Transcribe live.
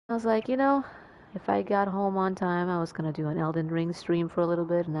I was like, you know, if I got home on time, I was gonna do an Elden Ring stream for a little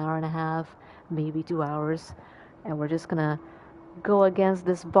bit, an hour and a half, maybe 2 hours, and we're just gonna go against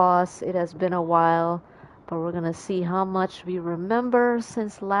this boss. It has been a while, but we're gonna see how much we remember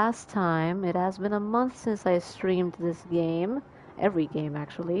since last time. It has been a month since I streamed this game, every game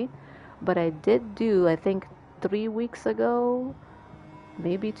actually, but I did do, I think 3 weeks ago,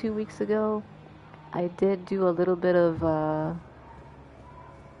 maybe 2 weeks ago, I did do a little bit of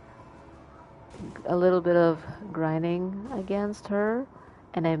grinding against her,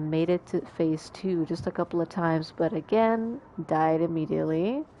 and I made it to phase 2 just a couple of times, but again, died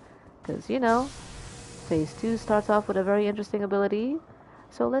immediately. Because, you know, phase 2 starts off with a very interesting ability.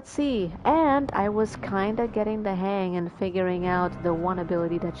 So let's see. And I was kinda getting the hang and figuring out the one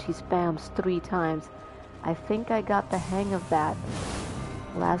ability that she spams 3 times. I think I got the hang of that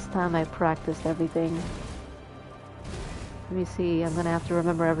last time I practiced everything. Let me see. I'm gonna have to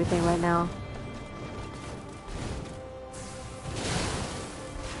remember everything right now.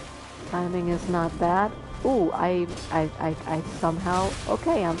 Timing is not bad. Ooh, I somehow...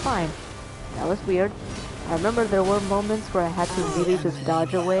 Okay, I'm fine. That was weird. I remember there were moments where I had to really just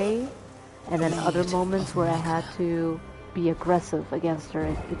dodge away, and then other moments where I had to be aggressive against her.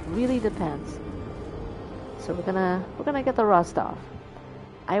 It really depends. So we're gonna get the rust off.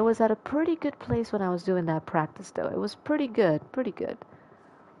 I was at a pretty good place when I was doing that practice though. It was pretty good, pretty good.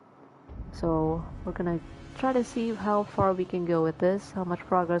 So we're gonna try to see how far we can go with this, how much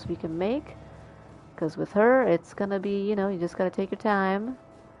progress we can make. Because with her, it's gonna be, you know, you just gotta take your time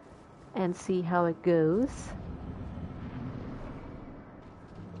and see how it goes.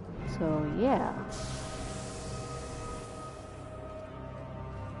 So yeah.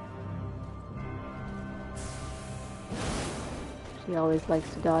 She always likes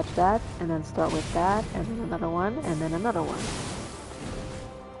to dodge that, and then start with that, and then another one, and then another one.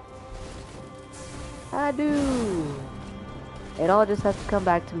 I do! It all just has to come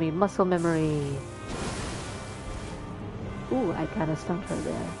back to me. Muscle memory. Ooh, I kinda stumped her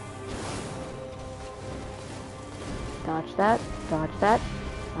there. Dodge that, dodge that.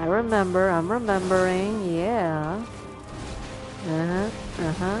 I'm remembering, yeah. And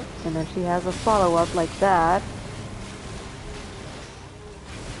then she has a follow-up like that.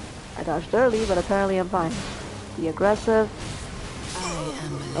 I dodged early, but apparently I'm fine. Be aggressive.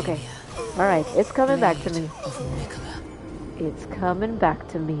 Okay. Alright, it's coming back to me. It's coming back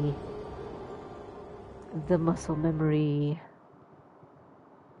to me. The muscle memory.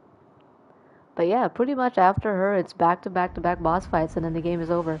 But yeah, pretty much after her, it's back to back to back boss fights, and then the game is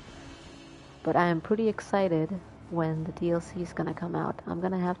over. But I am pretty excited when the DLC is gonna come out. I'm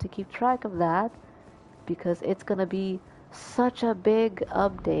gonna have to keep track of that because it's gonna be such a big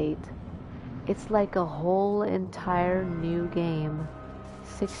update. It's like a whole entire new game.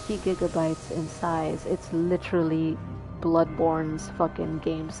 60 gigabytes in size. It's literally Bloodborne's fucking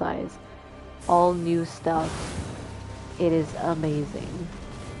game size. All new stuff. It is amazing.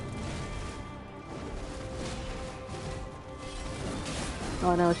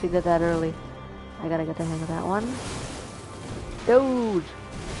 Oh no, she did that early. I gotta get the hang of that one. Doge!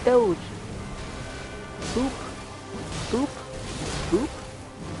 Doge! Boop! Boop! Boop!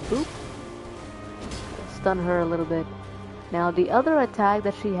 Boop! Stun her a little bit. Now the other attack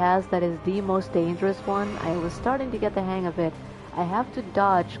that she has that is the most dangerous one, I was starting to get the hang of it. I have to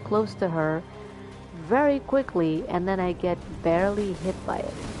dodge close to her very quickly and then I get barely hit by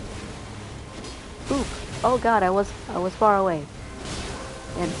it. Boop! Oh god, I was far away.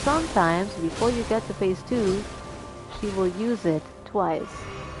 And sometimes, before you get to phase 2, she will use it twice.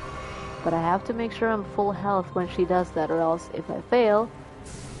 But I have to make sure I'm full health when she does that, or else if I fail,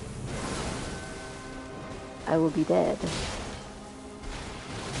 I will be dead.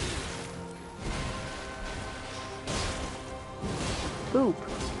 Boop.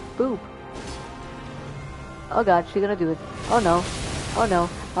 Boop. Oh god, she's gonna do it. Oh no. Oh no.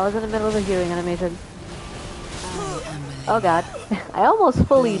 I was in the middle of a healing animation. Oh god. I almost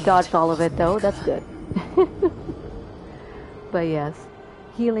fully dodged all of it though. That's good. But yes.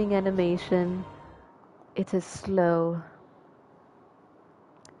 Healing animation. It is slow.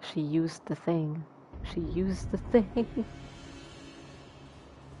 She used the thing. She used the thing.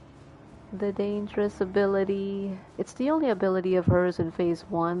 The dangerous ability. It's the only ability of hers in phase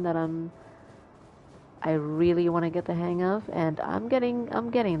 1 that I really want to get the hang of, and I'm getting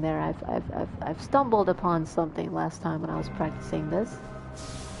there. I've stumbled upon something last time when I was practicing this.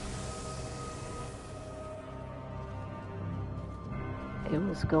 It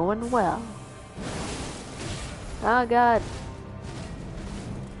was going well. Oh god.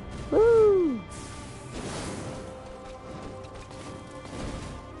 Woo!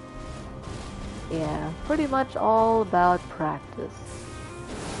 Yeah, pretty much all about practice.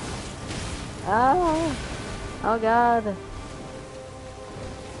 Ah! Oh god!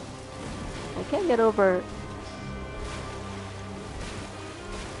 I can't get over...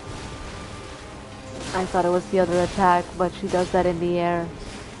 I thought it was the other attack, but she does that in the air.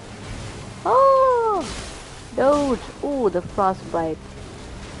 Oh! Doge! Ooh, the frostbite.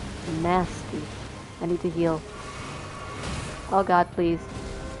 Nasty. I need to heal. Oh god, please.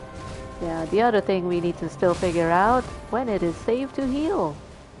 Yeah, the other thing we need to still figure out, when it is safe to heal.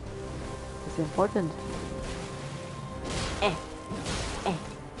 It's important. Eh. Eh.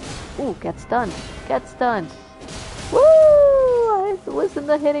 Ooh, get stunned. Get stunned. Woo! I was in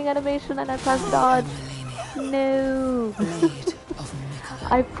the hitting animation and I pressed dodge. No.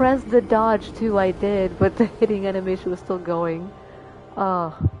 I pressed the dodge too, I did, but the hitting animation was still going.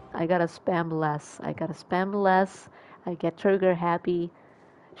 Oh, I gotta spam less. I gotta spam less. I get trigger happy.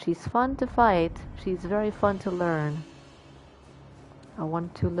 She's fun to fight. She's very fun to learn. I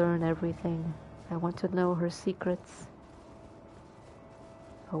want to learn everything. I want to know her secrets.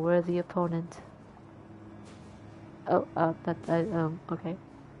 A worthy opponent. Oh, okay.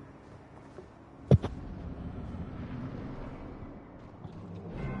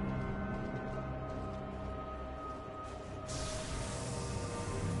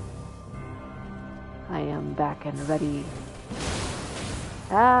 I am back and ready.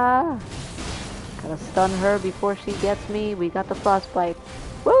 Ah! Gotta stun her before she gets me. We got the frostbite.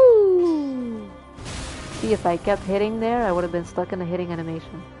 Woo! See, if I kept hitting there, I would have been stuck in the hitting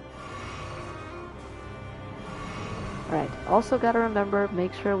animation. Alright, also gotta remember,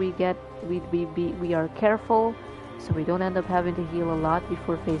 make sure we are careful so we don't end up having to heal a lot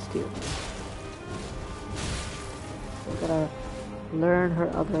before phase 2. So we gotta learn her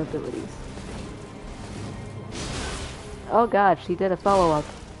other abilities. Oh god, she did a follow-up.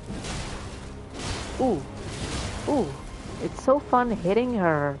 Ooh. Ooh. It's so fun hitting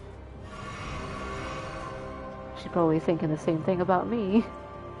her. She's probably thinking the same thing about me.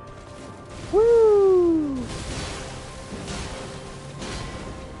 Woo!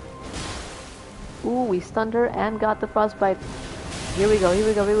 Ooh, we stunned her and got the frostbite. Here we go, here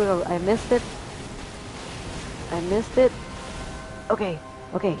we go, here we go. I missed it. I missed it. Okay,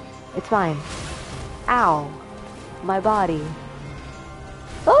 okay. It's fine. Ow. My body.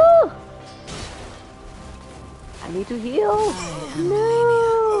 Oh! I need to heal.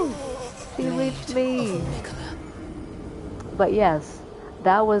 No! She reached me. But yes,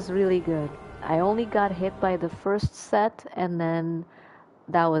 that was really good. I only got hit by the first set and then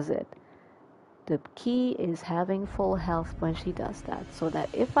that was it. The key is having full health when she does that, so that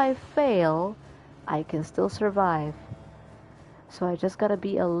if I fail, I can still survive. So I just gotta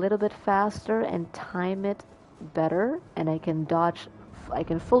be a little bit faster and time it better, and I can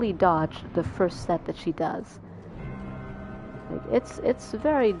fully dodge the first set that she does. Like, it's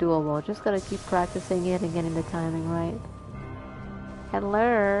very doable. Just gotta keep practicing it and getting the timing right.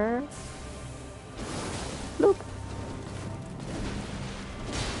 Hello. Loop.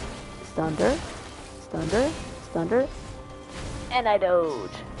 Stunned her. Stunned her. Stunned her. And I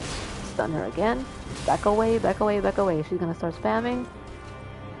dodge. Stun her again. Back away, back away, back away. She's gonna start spamming.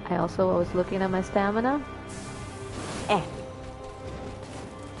 I was looking at my stamina. Eh.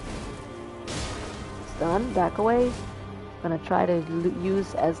 Stun, back away. Gonna try to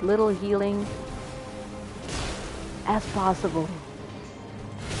use as little healing as possible.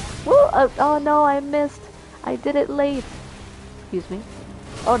 Woo! Oh no, I missed. I did it late. Excuse me.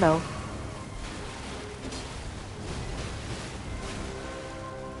 Oh no.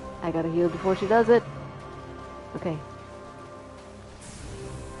 I gotta heal before she does it. Okay.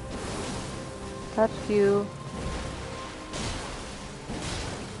 Touched you.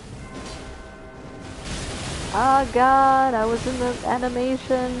 Oh god, I was in the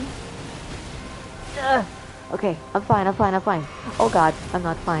animation. Ugh. Okay, I'm fine, I'm fine, I'm fine. Oh god, I'm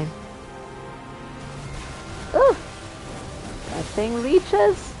not fine. Ugh. That thing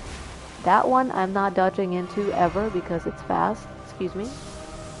reaches. That one I'm not dodging into ever because it's fast. Excuse me.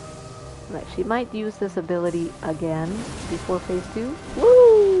 Right, she might use this ability again before phase 2.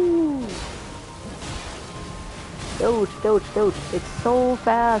 Woo! Dodge, dodge, dodge. It's so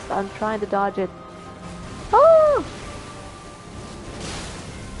fast. I'm trying to dodge it. Oh!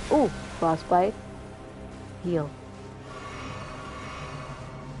 Ooh, frostbite. Heal.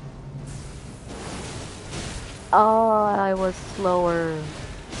 Oh, I was slower.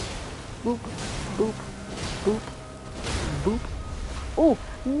 Boop, boop, boop, boop. Oh,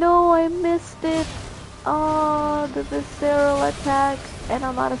 no, I missed it. Oh, the visceral attack. And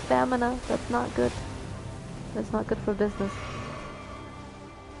I'm out of stamina. That's not good. That's not good for business.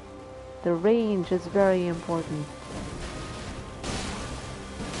 The range is very important.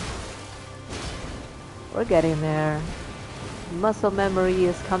 We're getting there. Muscle memory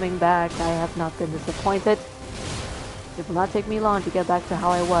is coming back. I have not been disappointed. It will not take me long to get back to how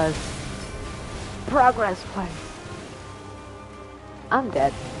I was. Progress points. I'm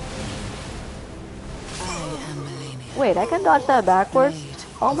dead. Wait, I can dodge that backwards?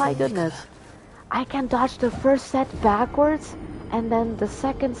 Oh my goodness. I can dodge the first set backwards, and then the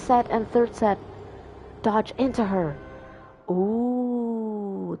second set and third set dodge into her.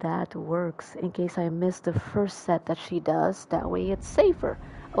 Ooh, that works. In case I miss the first set that she does, that way it's safer.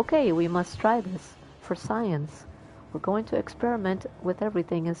 Okay, we must try this for science. We're going to experiment with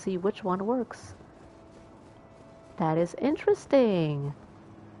everything and see which one works. That is interesting.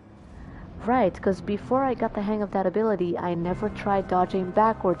 Right, because before I got the hang of that ability, I never tried dodging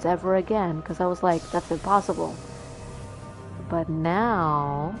backwards ever again, because I was like, that's impossible. But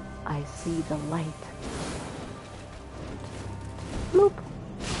now, I see the light. Bloop,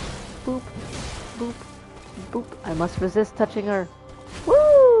 boop, boop, boop. I must resist touching her.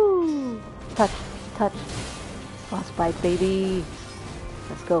 Woo! Touch, touch. Frostbite, baby.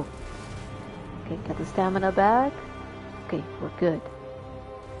 Let's go. Okay, got the stamina back. Okay, we're good.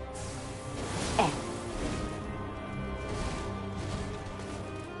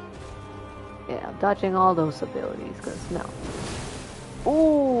 Yeah, I'm dodging all those abilities, because no.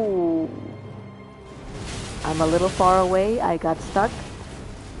 Ooh! I'm a little far away. I got stuck.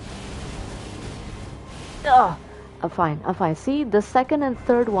 Ugh! I'm fine, I'm fine. See, the second and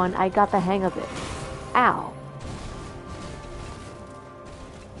third one, I got the hang of it. Ow!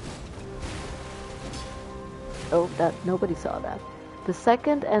 Oh, that nobody saw that. The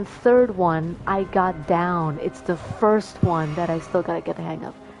second and third one, I got down. It's the first one that I still gotta get the hang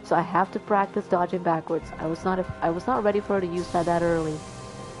of. So I have to practice dodging backwards. I was not ready for her to use that early.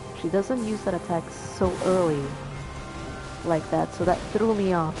 She doesn't use that attack so early like that, so that threw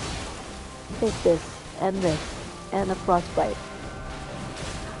me off. Take this, and a frostbite.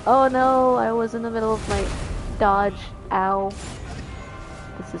 Oh no, I was in the middle of my dodge. Ow.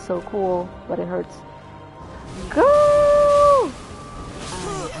 This is so cool, but it hurts. Go!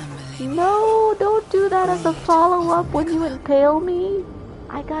 No, don't do that as a follow-up when you impale me.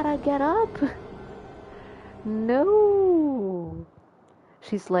 I gotta get up. No.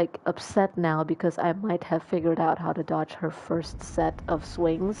 She's like upset now because I might have figured out how to dodge her first set of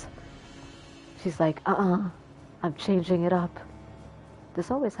swings. She's like, I'm changing it up.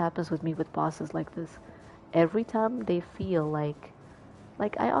 This always happens with me with bosses like this. Every time they feel like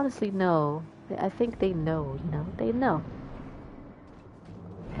I honestly know. I think they know, they know.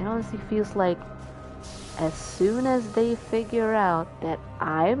 It honestly feels like as soon as they figure out that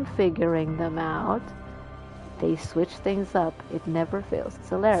I'm figuring them out, they switch things up. It never fails. It's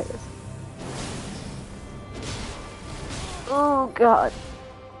hilarious. Oh god.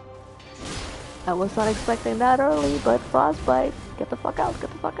 I was not expecting that early, but frostbite. Get the fuck out,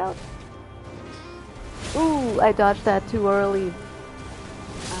 get the fuck out. Ooh, I dodged that too early.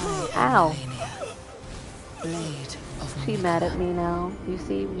 Ow. She mad at me now. You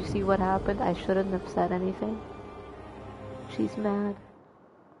see what happened? I shouldn't have said anything. She's mad.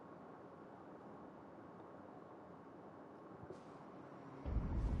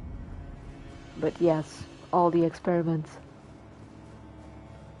 But yes, all the experiments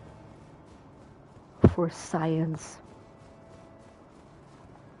for science.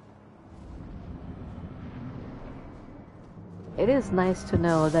 It is nice to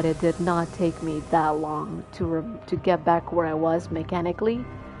know that it did not take me that long to get back where I was mechanically,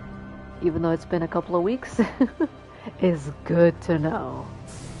 even though it's been a couple of weeks. It's good to know.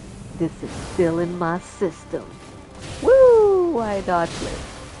 This is still in my system. Woo! I dodged it.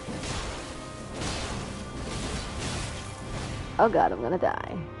 Oh god, I'm gonna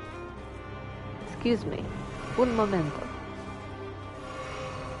die. Excuse me. Un momento.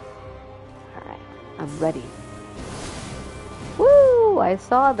 Alright, I'm ready. Woo! I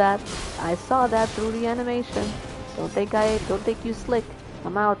saw that. I saw that through the animation. Don't think you slick.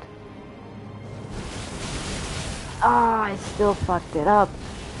 I'm out. Ah, I still fucked it up.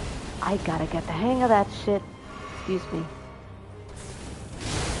 I gotta get the hang of that shit. Excuse me.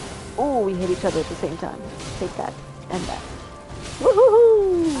 Oh, we hit each other at the same time. Take that and that.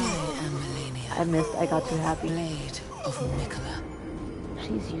 Woohoo! I am Malenia. I missed. I got too happy. Blade of Nicola.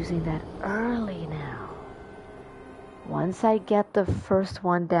 She's using that early now. Once I get the first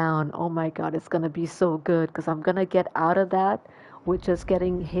one down, oh my god, it's gonna be so good because I'm gonna get out of that with just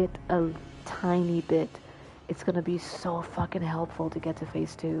getting hit a tiny bit. It's gonna be so fucking helpful to get to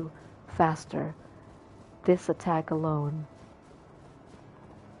phase 2 faster. This attack alone.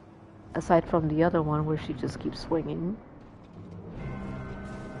 Aside from the other one where she just keeps swinging.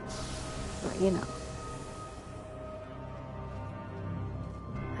 But you know.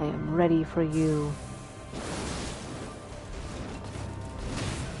 I am ready for you.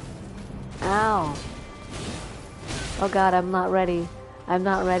 Ow. Oh god, I'm not ready. I'm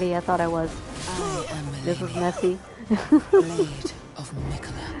not ready. I thought I was. I am This was Malenia, messy. Blade of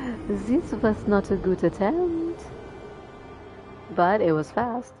Mikola. This was not a good attempt. But it was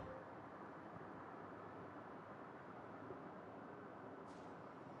fast.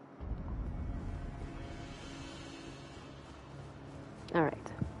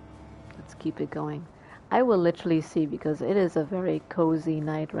 Alright. Let's keep it going. I will literally see because it is a very cozy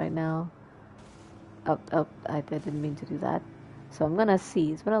night right now. Oh, I didn't mean to do that. So I'm gonna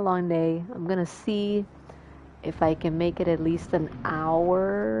see. It's been a long day. I'm gonna see if I can make it at least an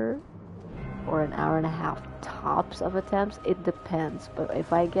hour or an hour and a half tops of attempts. It depends. But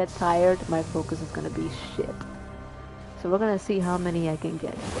if I get tired, my focus is gonna be shit. So we're gonna see how many I can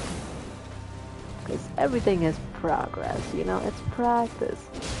get. Because everything is progress, you know? It's practice.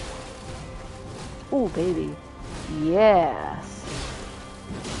 Ooh, baby. Yes.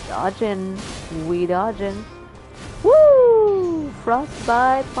 Dodging. We dodging. Woo!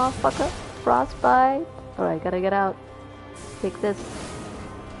 Frostbite, motherfucker. Frostbite. Alright, gotta get out. Take this.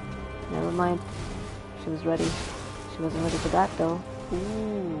 Never mind. She was ready. She wasn't ready for that, though.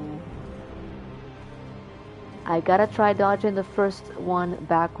 Ooh. I gotta try dodging the first one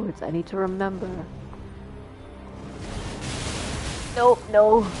backwards. I need to remember. No,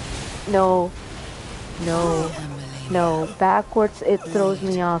 no, no, no, no. Backwards, it throws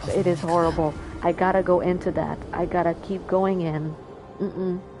me off. It is horrible. I gotta go into that. I gotta keep going in.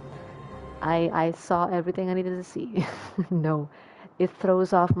 I saw everything I needed to see. No, it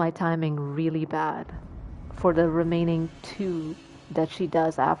throws off my timing really bad. For the remaining two that she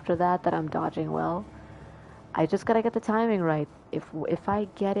does after that I'm dodging well. I just gotta get the timing right. If I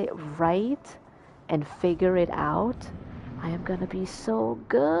get it right and figure it out, I am gonna be so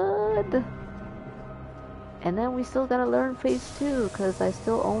good. And then we still gotta learn phase 2 because I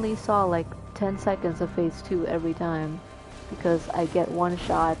still only saw like 10 seconds of phase 2 every time because I get one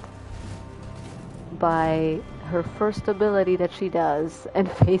shot by her first ability that she does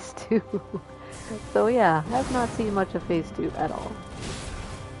and phase 2. So yeah, I've not seen much of phase 2 at all.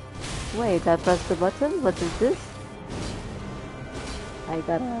 Wait, I pressed the button? What is this? I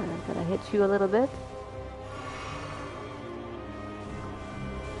gotta hit you a little bit.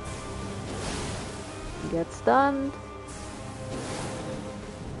 Get stunned.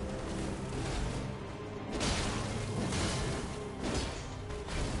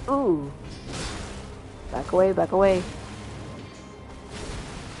 Ooh. Back away, back away.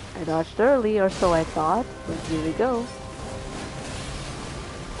 I dodged early, or so I thought, but here we go.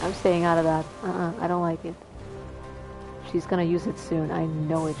 I'm staying out of that. I don't like it. She's gonna use it soon. I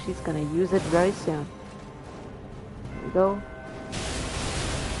know it. She's gonna use it very soon. Here we go.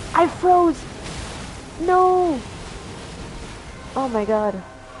 I froze! No! Oh my god.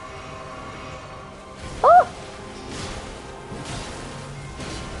 Oh!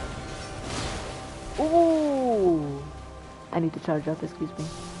 Ooh! I need to charge up, excuse me.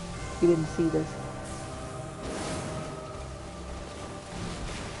 You didn't see this.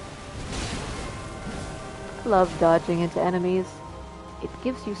 Love dodging into enemies. It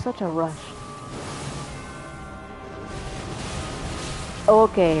gives you such a rush.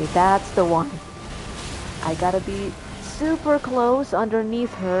 Okay, that's the one. I gotta be super close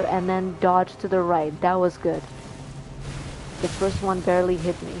underneath her and then dodge to the right. That was good. The first one barely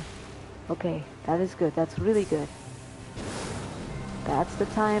hit me. Okay, that is good. That's really good. That's the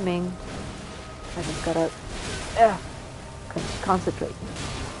timing. I just gotta concentrate.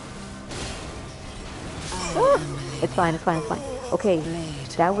 It's fine, it's fine, it's fine. Okay,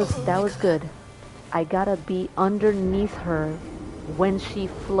 that was good. I gotta be underneath her when she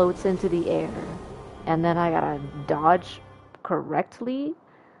floats into the air. And then I gotta dodge correctly.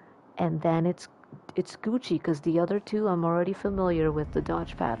 And then it's Gucci, because the other two I'm already familiar with the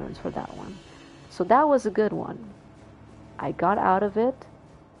dodge patterns for that one. So that was a good one. I got out of it.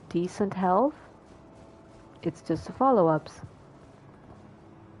 Decent health. It's just the follow-ups.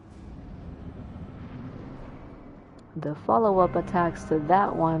 The follow-up attacks to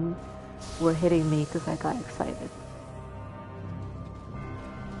that one were hitting me because I got excited.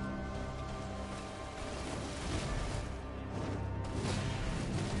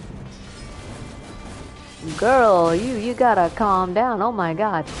 Girl, you gotta calm down. Oh my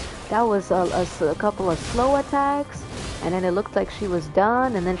god. That was a couple of slow attacks, and then it looked like she was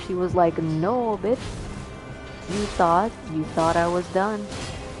done, and then she was like, no, bitch. You thought I was done.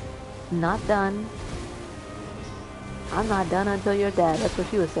 Not done. I'm not done until you're dead. That's what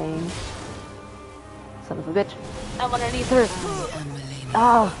she was saying. Son of a bitch. I'm underneath her. I am Malenia,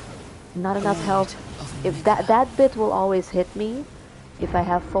 Ah, not enough Blade health. of If Mikala. that bit will always hit me, if I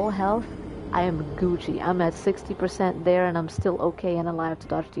have full health, I am Gucci. I'm at 60% there and I'm still okay and alive to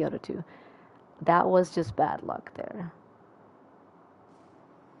dodge the other two. That was just bad luck there.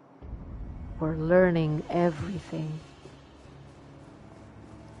 We're learning everything.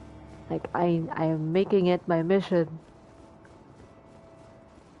 Like, I am making it my mission.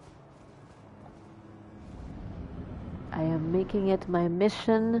 I am making it my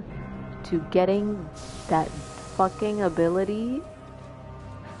mission to getting that fucking ability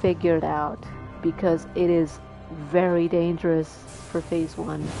figured out. Because it is very dangerous for phase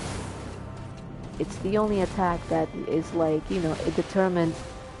 1. It's the only attack that is like, you know, it determines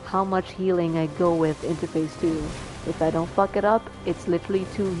how much healing I go with into phase 2. If I don't fuck it up, it's literally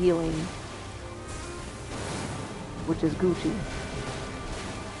 2 healing. Which is Gucci.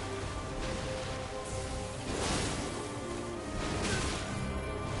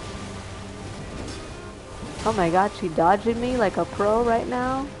 Oh my god, she dodging me like a pro right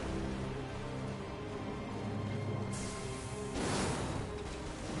now?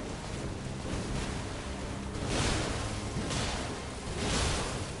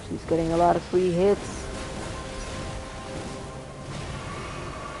 She's getting a lot of free hits.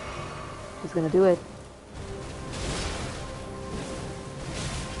 She's gonna do it.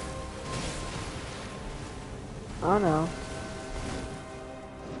 Oh no.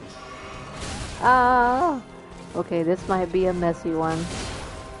 Ah! Okay, this might be a messy one.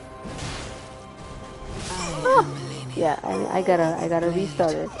 I am Malenia, Yeah, I gotta Blade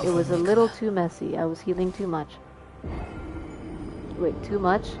restart it. It of was a little Mikala. too messy. I was healing too much. Wait, too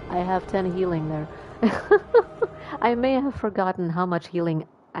much? I have 10 healing there. I may have forgotten how much healing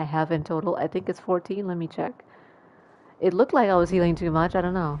I have in total. I think it's 14. Let me check. It looked like I was healing too much. I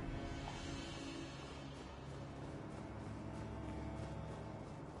don't know.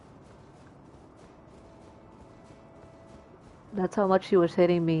 That's how much she was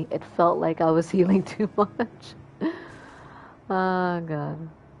hitting me. It felt like I was healing too much. Oh, God.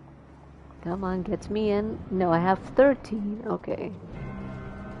 Come on, get me in. No, I have 13. Okay.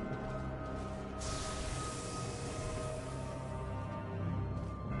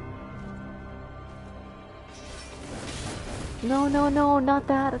 No, no, no, not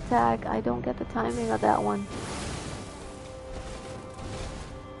that attack. I don't get the timing of that one.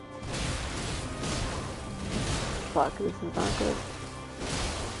 Fuck, this is not good.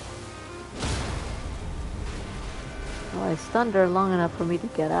 Well, I stunned her long enough for me to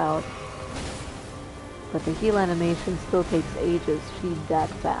get out. But the heal animation still takes ages. She's that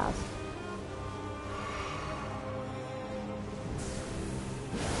fast.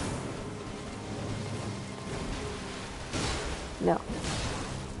 No.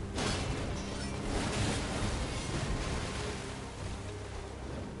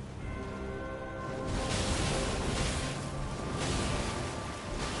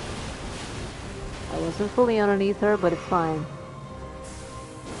 I wasn't fully underneath her, but it's fine.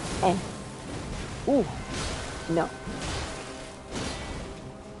 Eh. Ooh. No.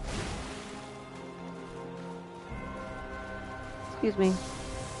 Excuse me.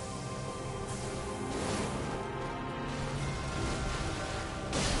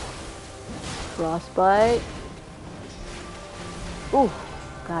 Frostbite. Ooh.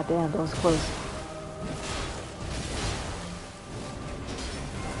 God damn, that was close.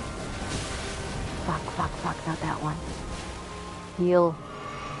 Fuck, not that one. Heal.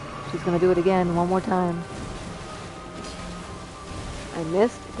 She's gonna do it again, one more time. I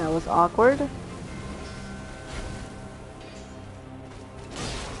missed. That was awkward.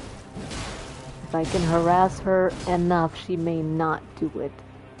 If I can harass her enough, she may not do it.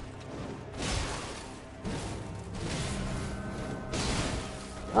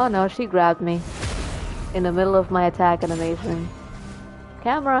 Oh no, she grabbed me in the middle of my attack animation.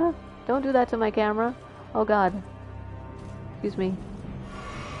 Camera! Don't do that to my camera. Oh god. Excuse me.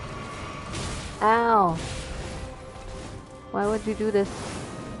 Ow! Why would you do this?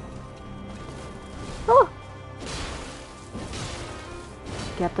 Oh!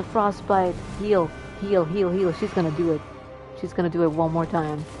 Get the frostbite. Heal. Heal, heal, heal. She's gonna do it. She's gonna do it one more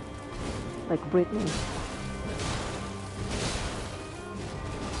time. Like Britney.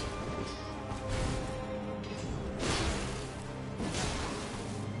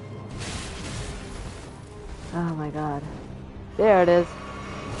 Oh my god. There it is.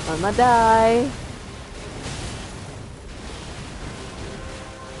 I'ma die.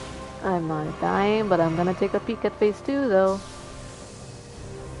 I'm not dying, but I'm gonna take a peek at phase 2 though.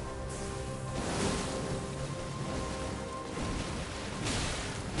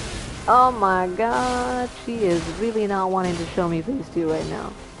 Oh my god, she is really not wanting to show me phase 2 right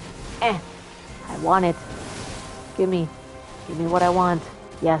now. I want it. Give me what I want.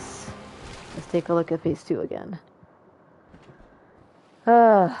 Yes. Let's take a look at phase 2 again.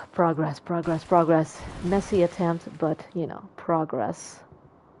 Progress, progress, progress. Messy attempt, but, you know, progress.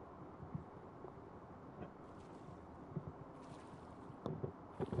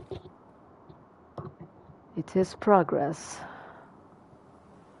 It is progress.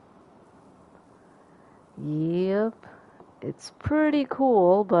 Yep. It's pretty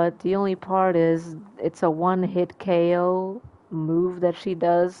cool, but the only part is it's a one-hit KO move that she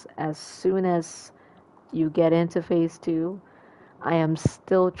does as soon as you get into phase 2. I am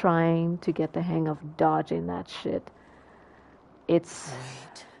still trying to get the hang of dodging that shit. It's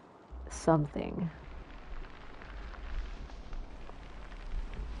Wait. something.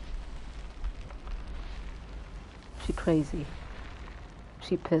 She crazy.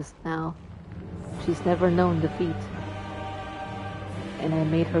 She pissed now. She's never known defeat. And I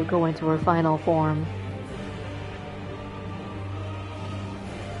made her go into her final form.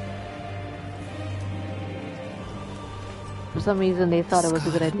 For some reason they thought it was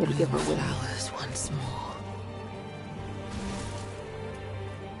a good idea to give her wings. Flowers once more.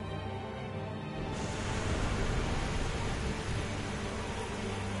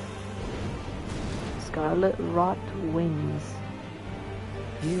 Scarlet Rot Wings.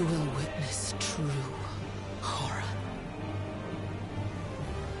 You will witness true horror.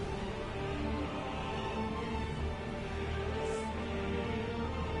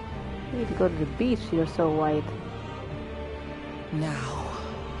 You need to go to the beach, you're so white. Now,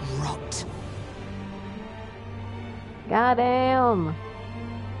 rot. Goddamn!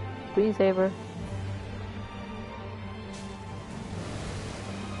 Screensaver.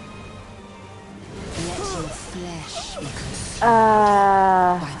 Let your flesh be consumed.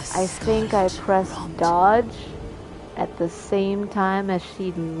 I think I pressed dodge at the same time as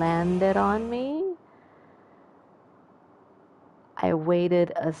she landed on me. I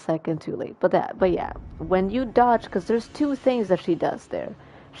waited a second too late. But yeah, when you dodge, because there's two things that she does there.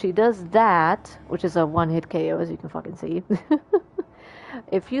 She does that, which is a one-hit KO, as you can fucking see.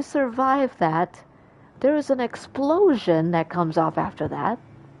 If you survive that, there is an explosion that comes off after that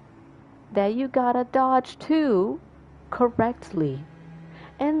you gotta dodge too correctly.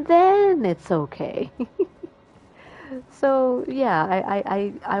 And then it's okay. So yeah,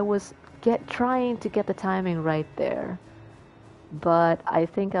 I was trying to get the timing right there. But I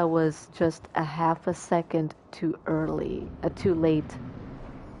think I was just a half a second too early, too late.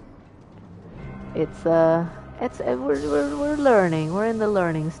 We're learning. We're in the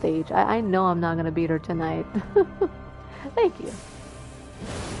learning stage. I know I'm not gonna beat her tonight. Thank you.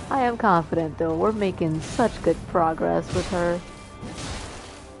 I am confident though. We're making such good progress with her.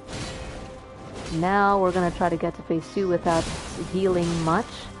 Now we're gonna try to get to phase 2 without healing much,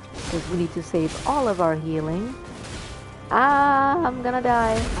 because we need to save all of our healing. I'm gonna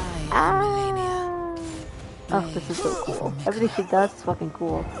die. Malenia. Oh, this is so cool. Everything she does is fucking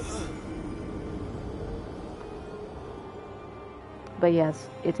cool. But yes,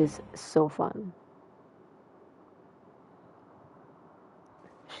 it is so fun.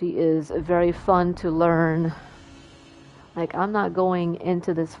 She is very fun to learn. Like, I'm not going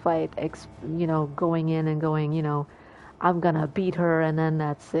into this fight, going in and going, I'm gonna beat her and then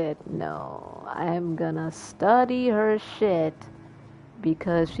that's it. No, I'm gonna study her shit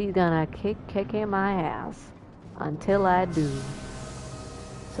because she's gonna kicking my ass until I do.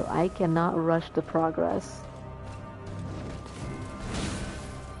 So I cannot rush the progress.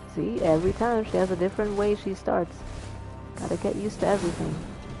 See, every time she has a different way she starts. Gotta get used to everything.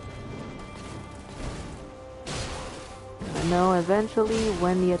 I know eventually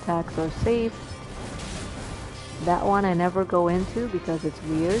when the attacks are safe. That one I never go into because it's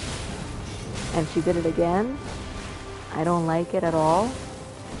weird. And she did it again. I don't like it at all.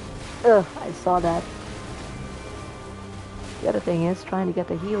 Ugh, I saw that. The other thing is trying to get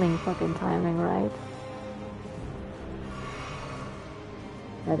the healing fucking timing right.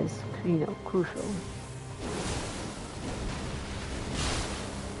 That is, crucial.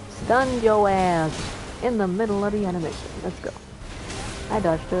 Stunned your ass in the middle of the animation. Let's go. I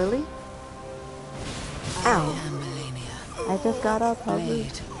dodged early. Ow. I am Malenia. I just got up.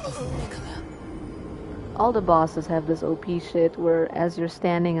 Blade of Nicola. All the bosses have this OP shit where as you're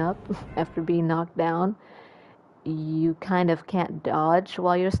standing up after being knocked down, you kind of can't dodge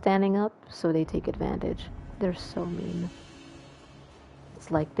while you're standing up, so they take advantage. They're so mean. It's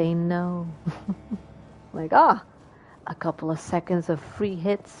like they know. Like, a couple of seconds of free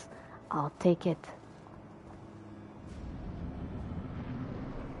hits, I'll take it.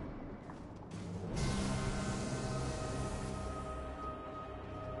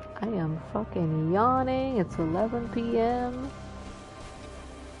 fucking yawning. It's 11 p.m.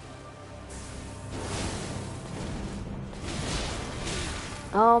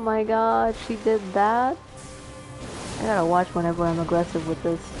 Oh my god, she did that? I gotta watch whenever I'm aggressive with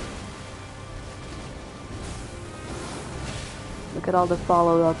this. Look at all the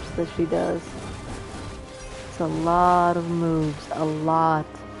follow-ups that she does. It's a lot of moves, a lot.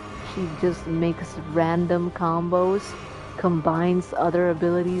 She just makes random combos, combines other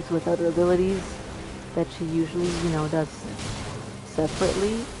abilities with other abilities that she usually, does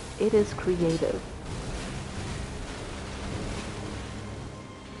separately. It is creative.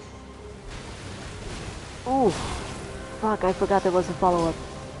 Ooh, fuck, I forgot there was a follow-up.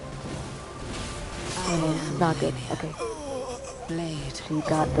 Oh no, this is not good. Okay. She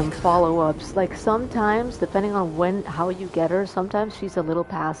got them follow-ups. Like sometimes, depending on how you get her, sometimes she's a little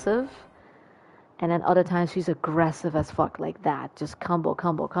passive. And then other times she's aggressive as fuck like that. Just combo,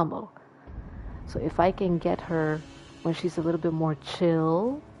 combo, combo. So if I can get her when she's a little bit more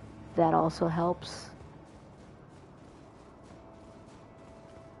chill, that also helps.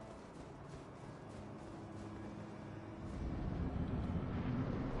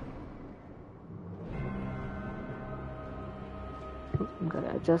 I'm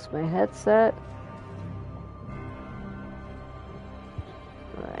gonna adjust my headset.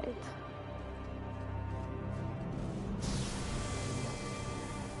 Right.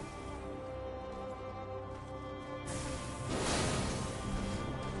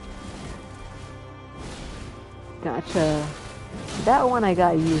 Gotcha. That one I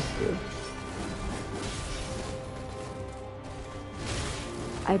got used to.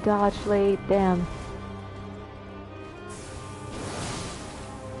 I dodged late, damn.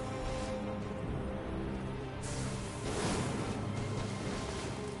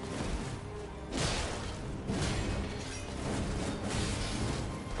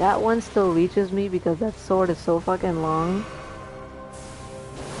 That one still reaches me because that sword is so fucking long.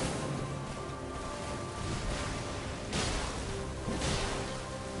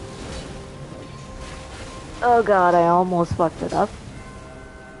 Oh god, I almost fucked it up.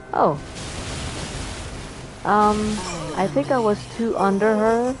 Oh. I think I was too under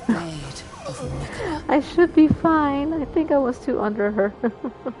her. I should be fine. I think I was too under her.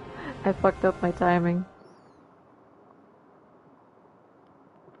 I fucked up my timing.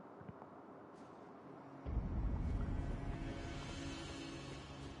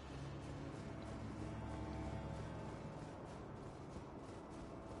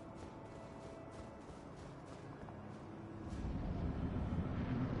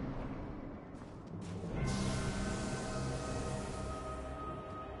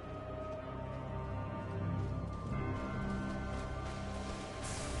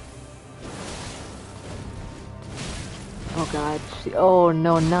 Oh god, oh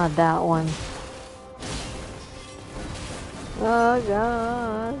no, not that one. Oh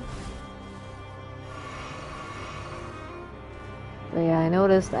god. But yeah, I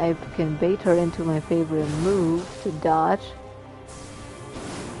noticed I can bait her into my favorite move to dodge.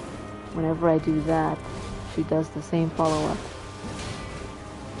 Whenever I do that, she does the same follow-up.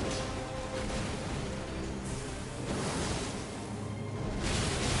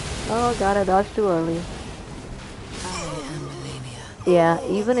 Oh god, I dodged too early. I am Malenia. Yeah,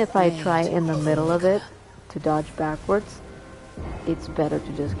 even if I try in the middle of it to dodge backwards, it's better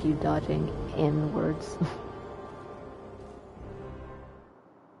to just keep dodging inwards.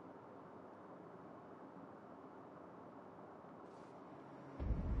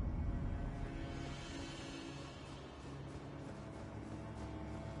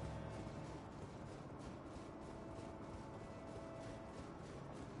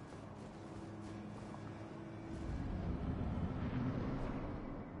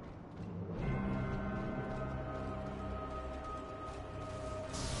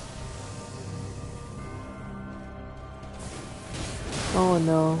 Oh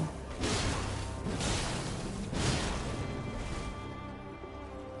no.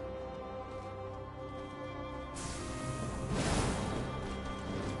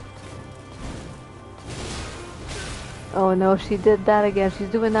 Oh no, she did that again. She's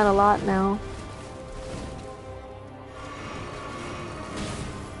doing that a lot now.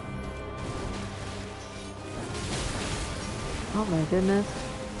 Oh my goodness.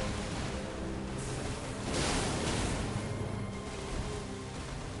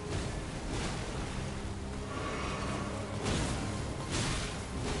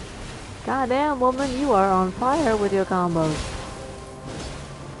 Goddamn woman, you are on fire with your combos.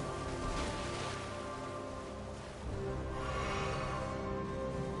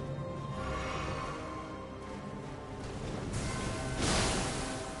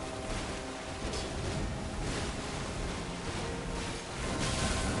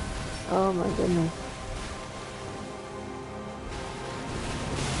 Oh my goodness.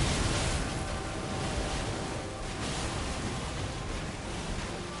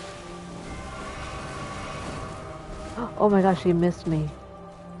 Oh my gosh, she missed me.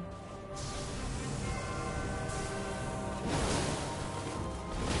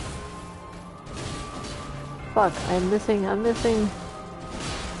 Fuck, I'm missing.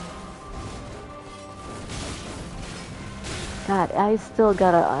 God,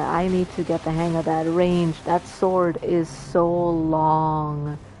 I need to get the hang of that range. That sword is so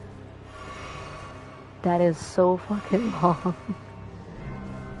long. That is so fucking long.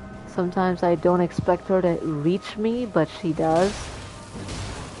 Sometimes I don't expect her to reach me, but she does.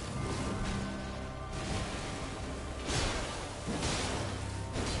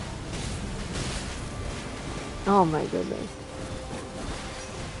 Oh my goodness.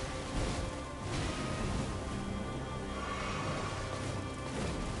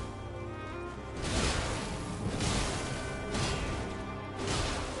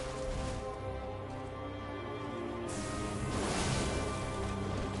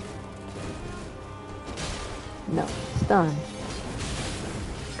 No, stun.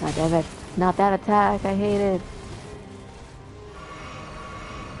 God damn it. Not that attack, I hate it.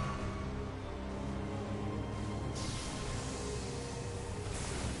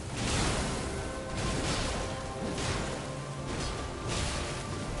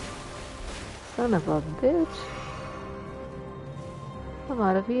 Son of a bitch. I'm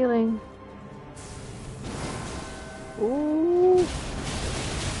out of healing. Ooh.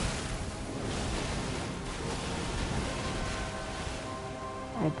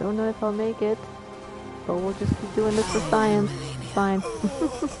 I don't know if I'll make it, but we'll just keep doing this for science. It's fine.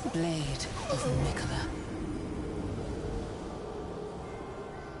 Blade of Mikola.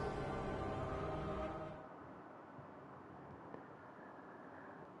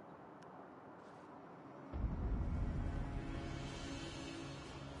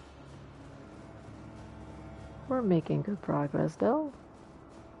 We're making good progress though.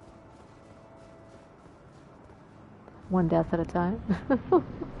 One death at a time.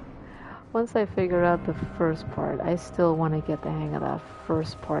 Once I figure out the first part, I still want to get the hang of that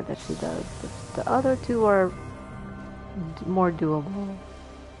first part that she does. The other two are more doable.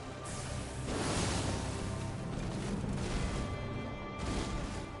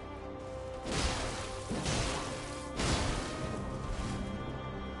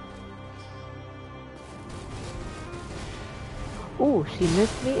 Ooh, she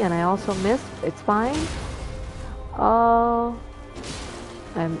missed me and I also missed. It's fine. Oh,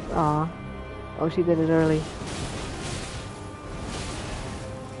 oh, she did it early.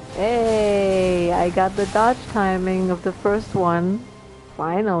 Hey, I got the dodge timing of the first one.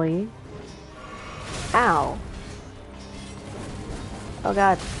 Finally. Ow. Oh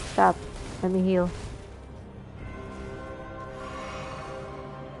god, stop. Let me heal.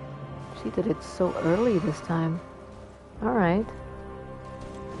 She did it so early this time. Alright.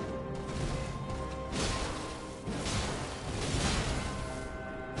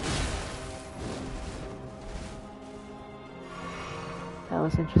 That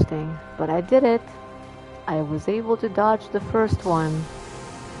was interesting. But I did it. I was able to dodge the first one.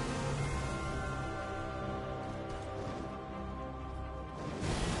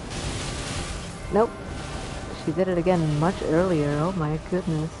 Nope. She did it again much earlier. Oh my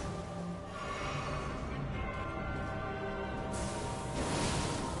goodness.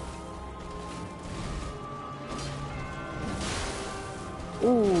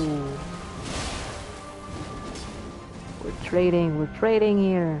 Ooh. We're trading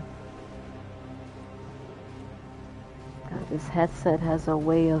here. God, this headset has a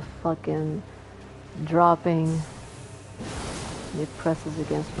way of fucking dropping. It presses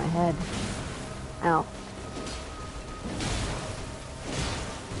against my head. Ow.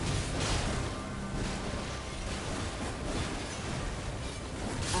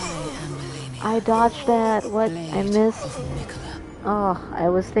 I dodged that. What? I missed. Oh, I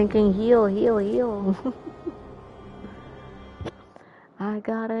was thinking heal, heal, heal. I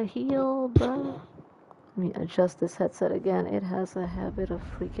gotta heal, bro. Let me adjust this headset again. It has a habit of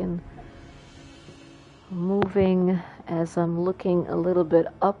freaking moving as I'm looking a little bit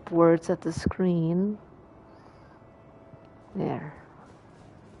upwards at the screen. There.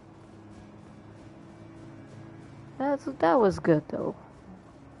 That was good though.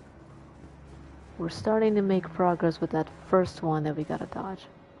 We're starting to make progress with that first one that we gotta dodge.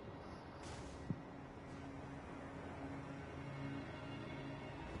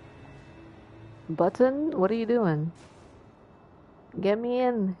 Button, what are you doing? Get me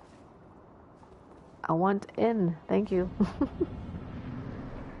in. I want in. Thank you.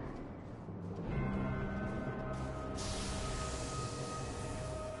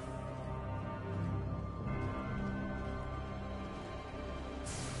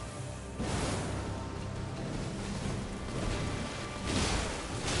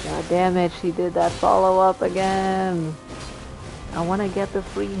 God damn it, she did that follow-up again. I want to get the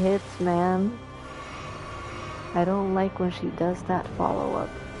free hits, man. I don't like when she does that follow-up.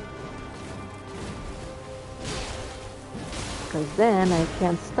 Because then I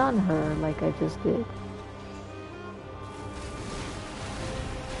can't stun her like I just did.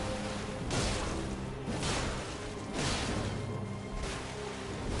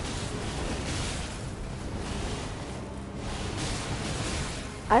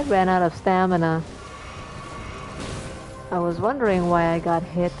 I ran out of stamina. I was wondering why I got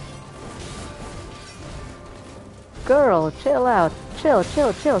hit. Girl, chill out. Chill,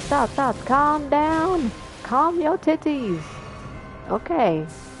 chill, chill. Stop, stop. Calm down. Calm your titties. Okay,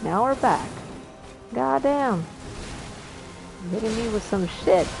 now we're back. Goddamn. You're hitting me with some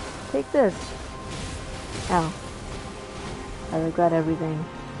shit. Take this. Ow. I regret everything.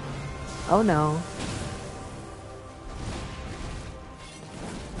 Oh no.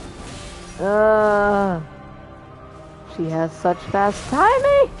 She has such fast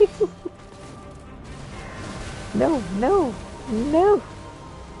timing! No, no, no!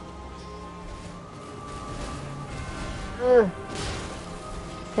 Ugh.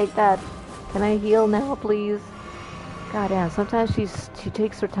 Take that. Can I heal now, please? Goddamn, sometimes she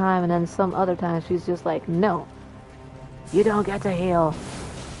takes her time, and then some other times she's just like, no. You don't get to heal.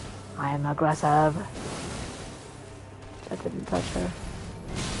 I am aggressive. That didn't touch her.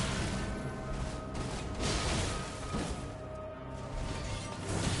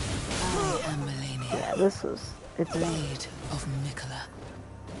 I am Malenia. Yeah, this was... It's Blade of Mikola.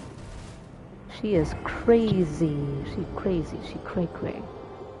 She is crazy. She crazy. She cray-cray.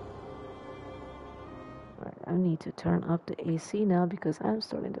 Alright, I need to turn up the AC now because I'm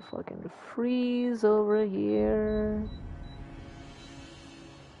starting to fucking freeze over here.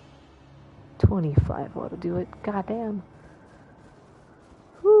 25 ought to do it. Goddamn.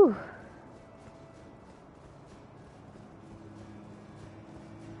 Whew.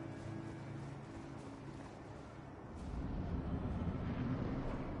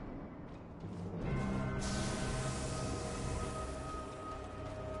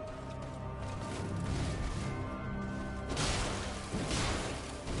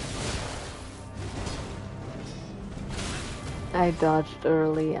 I dodged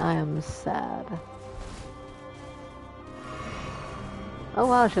early. I am sad. Oh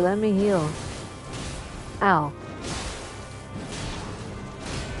wow, she let me heal. Ow.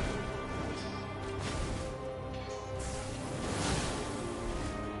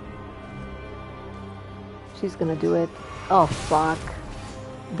 She's gonna do it. Oh fuck.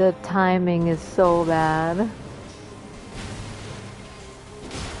 The timing is so bad.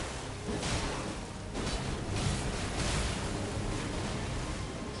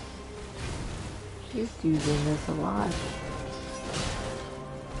 She's using this a lot.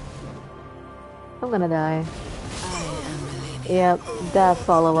 I'm gonna die. Yep, that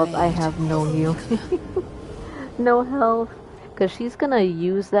follow-up, I have no heal. No health. Because she's gonna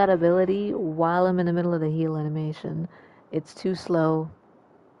use that ability while I'm in the middle of the heal animation. It's too slow.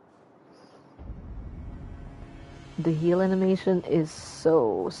 The heal animation is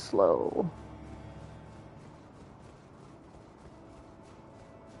so slow.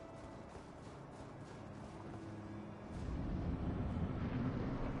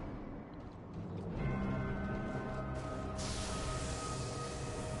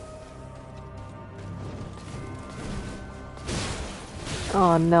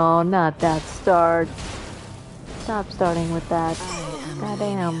 Oh no, not that start. Stop starting with that.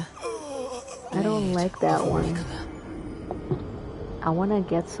 Goddamn. I don't like that one. I want to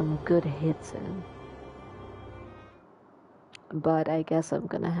get some good hits in. But I guess I'm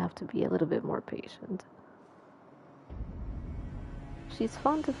gonna have to be a little bit more patient. She's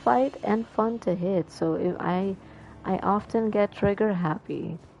fun to fight and fun to hit, so if I often get trigger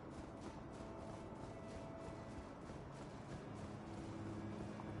happy.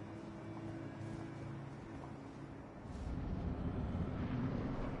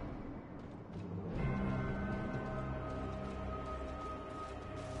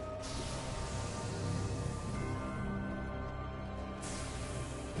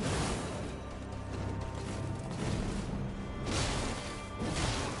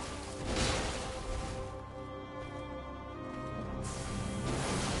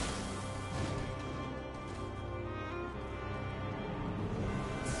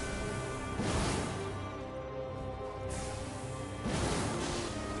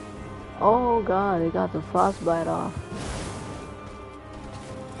 Oh god, it got the frostbite off.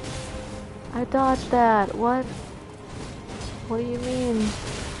 I dodged that. What? What do you mean?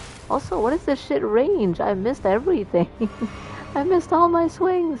 Also, what is this shit range? I missed everything. I missed all my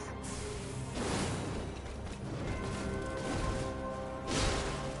swings.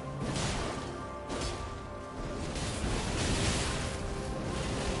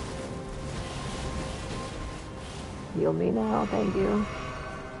 Heal me now, thank you.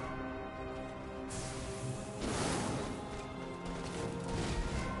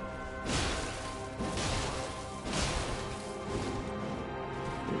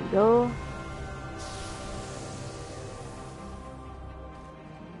 There we go.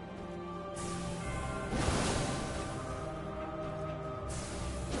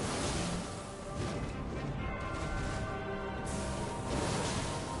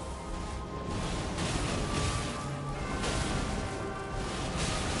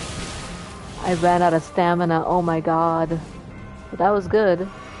 I ran out of stamina, oh my god. But that was good.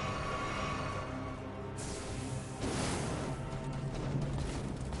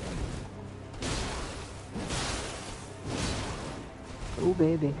 Oh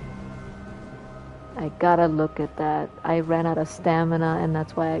baby. I gotta look at that. I ran out of stamina and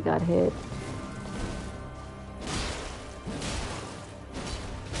that's why I got hit.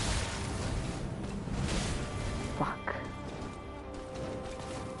 Fuck.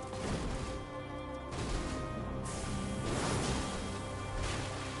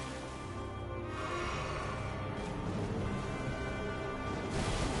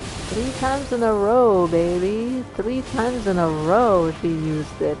 Three times in a row, baby. 3 times in a row she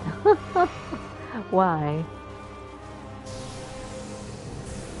used it. Why?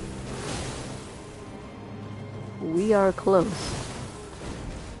 We are close.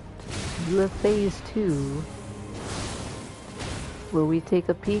 The phase 2, where we take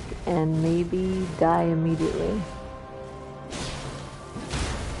a peek and maybe die immediately.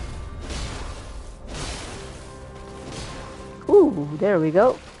 Ooh, there we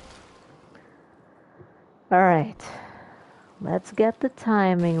go. Alright. Let's get the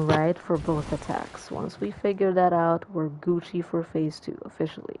timing right for both attacks. Once we figure that out, we're Gucci for phase 2,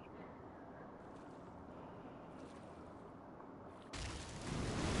 officially.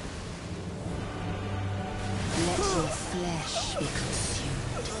 Let your flesh be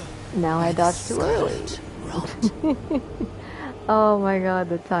consumed. Now I dodged too early. Oh my god,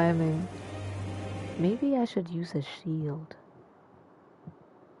 the timing. Maybe I should use a shield.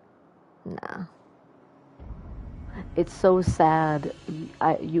 Nah. It's so sad.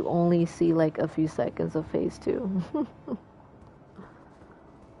 You only see like a few seconds of phase 2.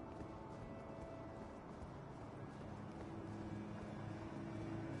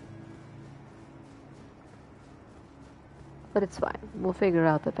 But it's fine. We'll figure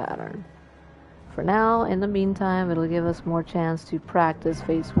out the pattern. For now, in the meantime, it'll give us more chance to practice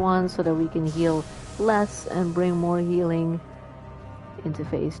phase 1 so that we can heal less and bring more healing into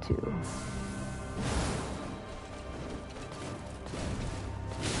phase 2.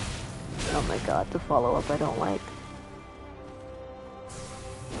 Oh my god, the follow-up I don't like.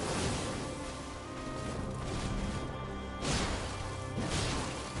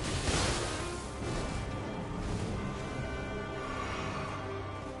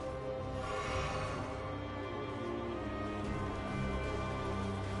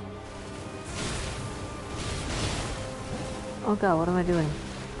 Oh god, what am I doing?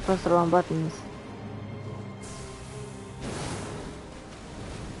 Press the wrong buttons.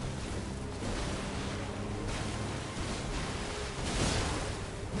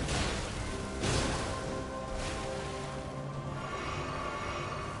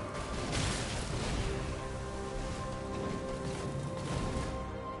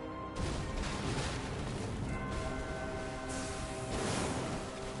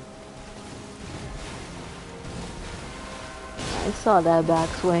 I saw that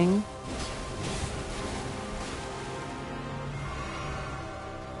backswing.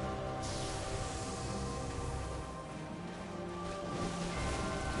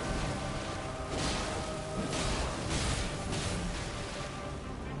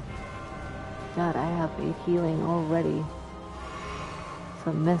 God, I have 8 healing already. It's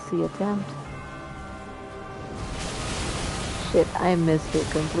a messy attempt. Shit, I missed it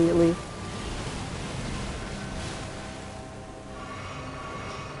completely.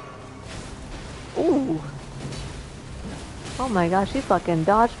 Ooh. Oh my gosh, she fucking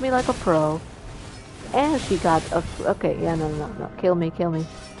dodged me like a pro. And she got a... Okay, yeah, no. Kill me.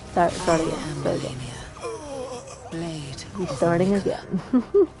 Start again. He's starting again.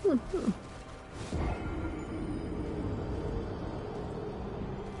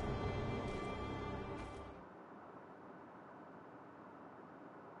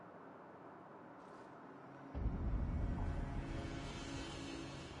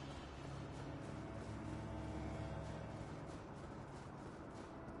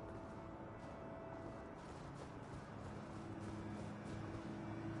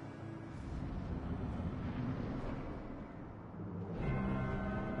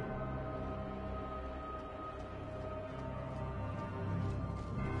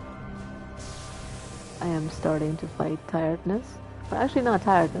 I am starting to fight tiredness. Well, actually not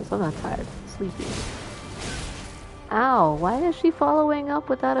tiredness, I'm not tired. Sleepy. Ow, why is she following up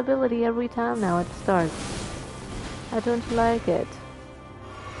with that ability every time now at the start? I don't like it.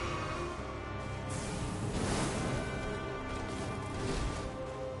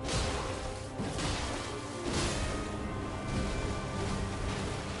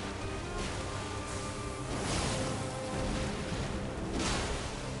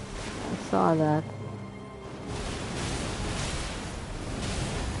 I saw that.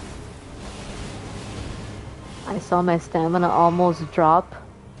 I saw my stamina almost drop.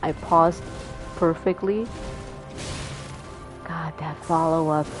 I paused perfectly. God, that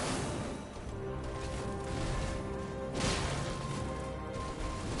follow-up.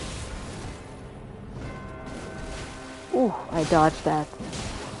 Ooh, I dodged that.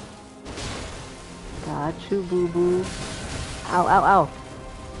 Got you, boo-boo. Ow, ow, ow.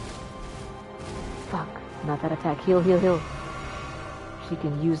 Fuck. Not that attack. Heal, heal, heal. She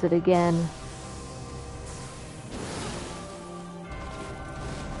can use it again.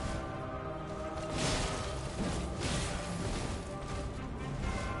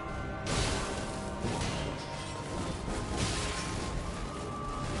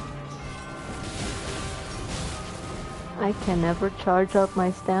 I can never charge up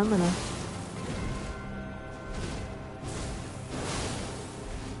my stamina.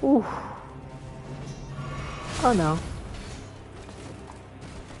 Oof. Oh no.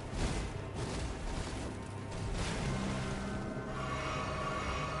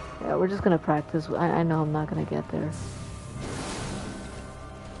 Yeah, we're just gonna practice. I know I'm not gonna get there.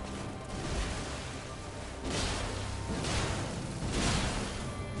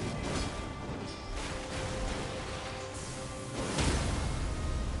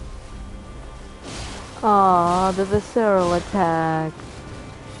 Aw, the visceral attack.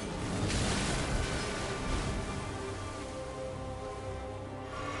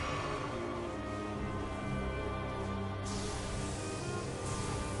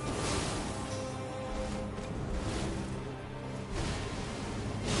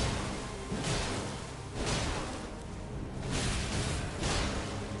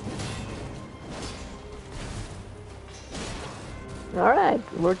 Alright,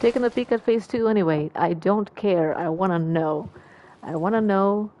 we're taking a peek at phase 2 anyway. I don't care. I wanna know. I wanna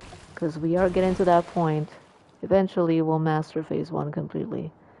know, because we are getting to that point. Eventually, we'll master phase 1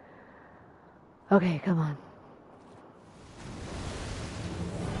 completely. Okay, come on.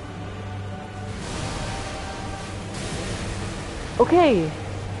 Okay!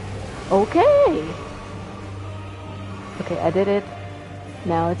 Okay! Okay, I did it.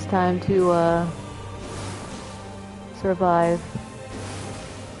 Now it's time to, survive.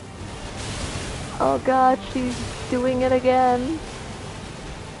 Oh god, she's doing it again.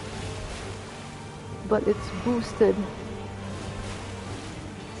 But it's boosted.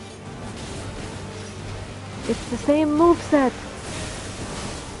 It's the same moveset.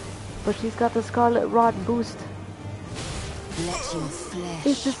 But she's got the Scarlet Rot boost. Let your flesh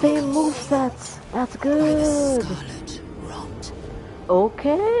It's the same movesets. That's good.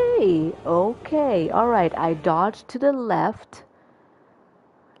 Okay, okay. Alright, I dodged to the left.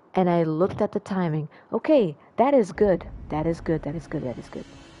 And I looked at the timing. Okay, that is good. That is good, that is good, that is good.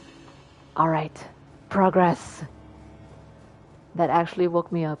 Alright, progress. That actually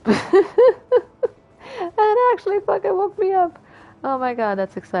woke me up. That actually fucking woke me up. Oh my god,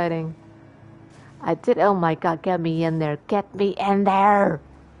 that's exciting. I did, oh my god, get me in there. Get me in there.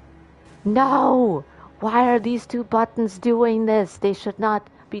 No! Why are these two buttons doing this? They should not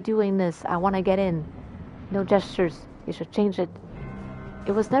be doing this. I want to get in. No gestures. They should change it.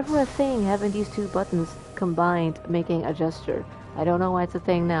 It was never a thing having these two buttons combined making a gesture. I don't know why it's a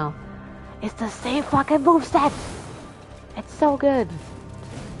thing now. It's the same fucking moveset! It's so good.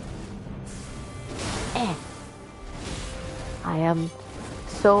 I am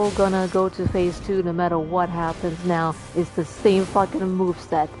so gonna go to phase 2 no matter what happens now. It's the same fucking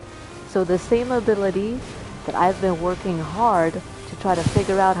moveset. So the same ability that I've been working hard to try to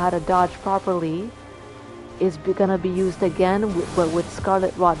figure out how to dodge properly is gonna be used again, but with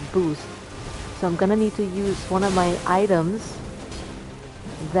Scarlet Rot boost. So I'm gonna need to use one of my items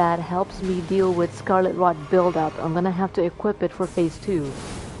that helps me deal with Scarlet Rot buildup. I'm gonna have to equip it for phase 2.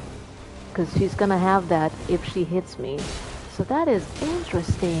 Because she's gonna have that if she hits me. So that is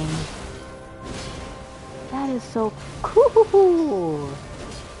interesting. That is so cool.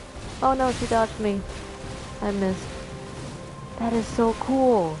 Oh no, she dodged me. I missed. That is so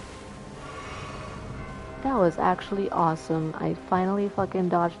cool. That was actually awesome. I finally fucking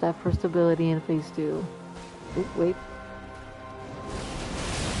dodged that first ability in phase 2. Oop, wait.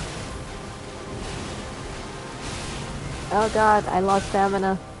 Oh god, I lost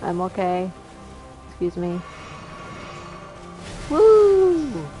stamina. I'm okay. Excuse me. Woo!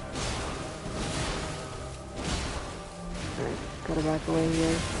 Alright, gotta back away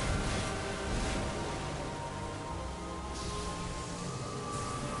here.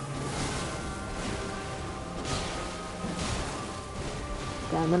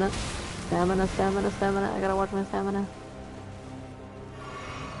 Stamina. Stamina, stamina, stamina. I gotta watch my stamina.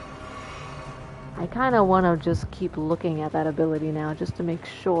 I kinda wanna just keep looking at that ability now, just to make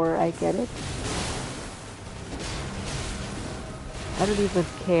sure I get it. I don't even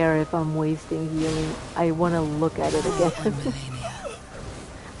care if I'm wasting healing. I wanna look at it again. Malenia,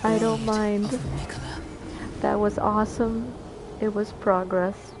 I don't Blade mind. of Nicola. That was awesome. It was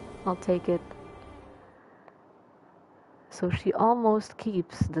progress. I'll take it. So she almost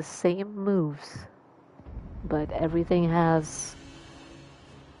keeps the same moves, but everything has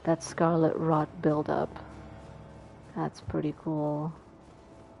that scarlet rot buildup. That's pretty cool.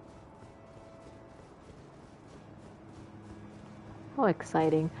 Oh,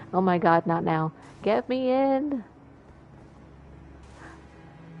 exciting. Oh my god, not now. Get me in!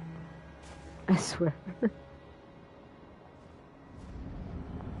 I swear.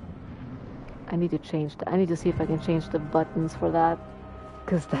 I need to change I need to see if I can change the buttons for that,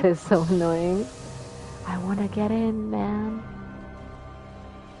 because that is so annoying. I want to get in, man.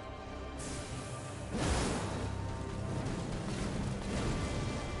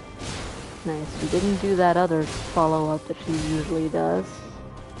 Nice. She didn't do that other follow-up that she usually does.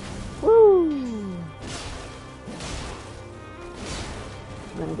 Woo!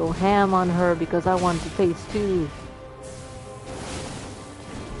 I'm gonna go ham on her because I want to phase 2.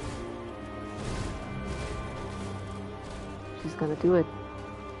 She's gonna do it.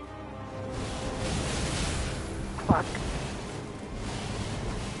 Fuck.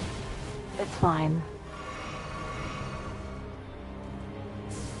 It's fine.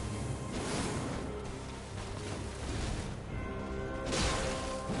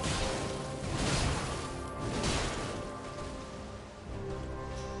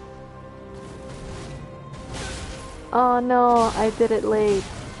 Oh no, I did it late.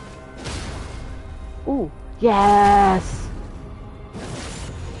 Ooh, yes!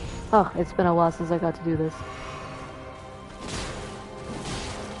 Oh, it's been a while since I got to do this.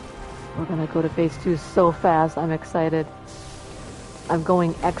 We're gonna go to phase 2 so fast, I'm excited. I'm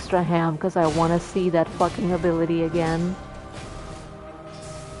going extra ham because I want to see that fucking ability again.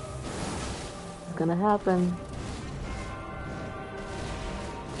 It's gonna happen.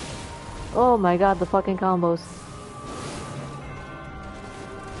 Oh my god, the fucking combos.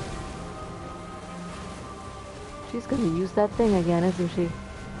 She's gonna use that thing again, isn't she?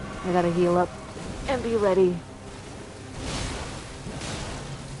 I gotta heal up and be ready.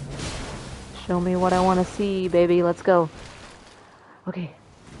 Show me what I want to see, baby. Let's go. Okay.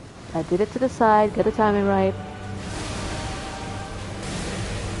 I did it to the side. Get the timing right.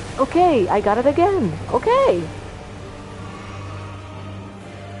 Okay, I got it again. Okay.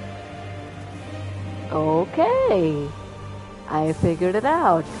 Okay. I figured it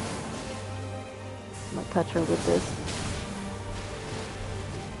out. I'm gonna touch her with this.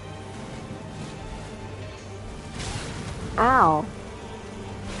 Ow.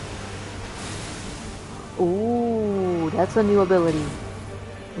 Ooh, that's a new ability.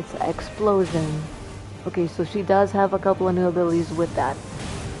 It's explosion. Okay, so she does have a couple of new abilities with that.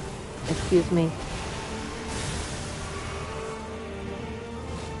 Excuse me.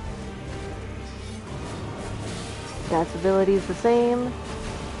 That's ability is the same.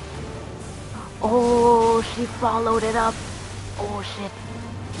 Oh, she followed it up. Oh shit.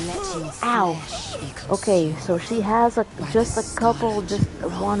 Ow. Okay, so she has just a couple, just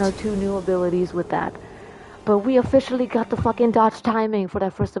 1 or 2 new abilities with that. But we officially got the fucking dodge timing for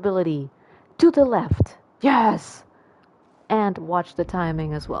that first ability. To the left. Yes! And watch the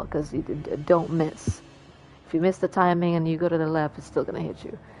timing as well, because you don't miss. If you miss the timing and you go to the left, it's still going to hit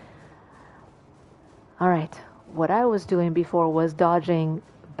you. Alright, what I was doing before was dodging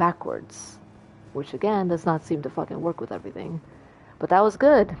backwards. Which again, does not seem to fucking work with everything. But that was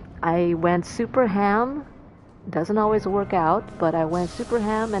good. I went super ham. Doesn't always work out, but I went super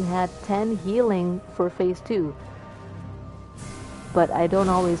ham and had 10 healing for phase 2. But I don't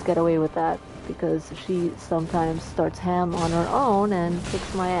always get away with that, because she sometimes starts ham on her own and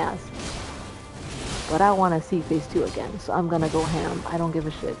kicks my ass. But I want to see phase 2 again, so I'm gonna go ham. I don't give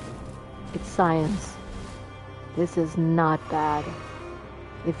a shit. It's science. This is not bad.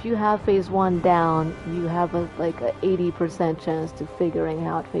 If you have phase 1 down, you have like a 80% chance to figuring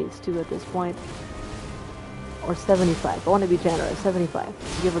out phase 2 at this point. Or 75. I want to be generous. 75.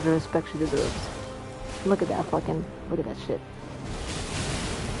 Give her the respect she deserves. Look at that fucking, look at that shit.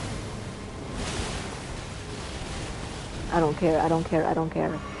 I don't care, I don't care, I don't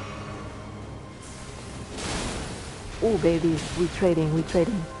care. Ooh, baby, we trading, we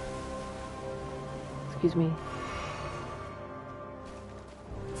trading. Excuse me.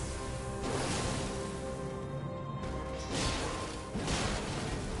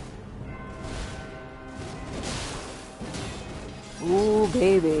 Ooh,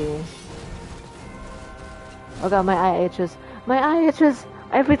 baby. Oh god, my eye itches. My eye itches!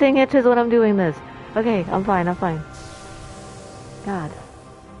 Everything itches when I'm doing this. Okay, I'm fine, I'm fine. God.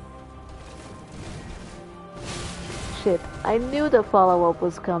 Shit. I knew the follow-up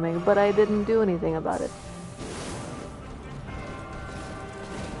was coming, but I didn't do anything about it.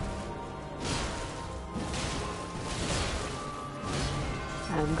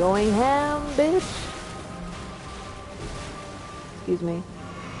 I'm going ham, bitch! Excuse me.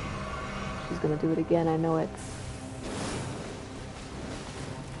 She's gonna do it again, I know it.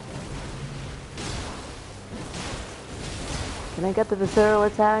 Can I get the visceral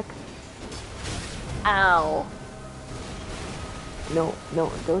attack? Ow! No,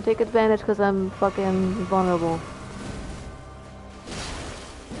 no, don't take advantage because I'm fucking vulnerable.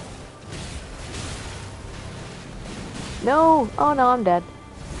 No! Oh no, I'm dead.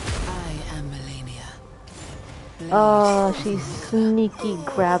 I am Malenia. Oh, she sneaky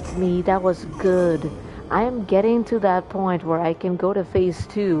grabbed me. That was good. I am getting to that point where I can go to phase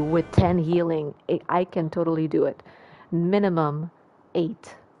 2 with 10 healing. I can totally do it. Minimum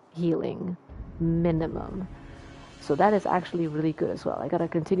 8 healing. Minimum. So that is actually really good as well. I gotta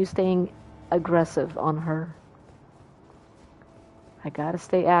continue staying aggressive on her. I gotta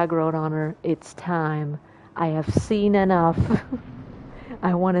stay aggroed on her. It's time. I have seen enough.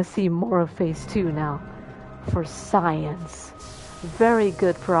 I want to see more of phase 2 now. For science. Very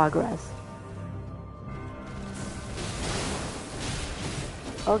good progress.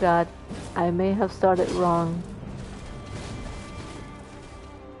 Oh god. I may have started wrong.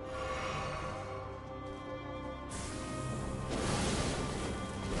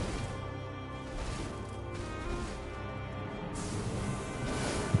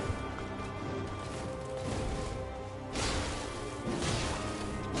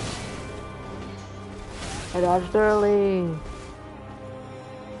 I dodged early.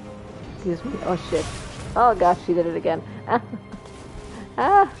 Excuse me. Oh shit. Oh gosh, she did it again.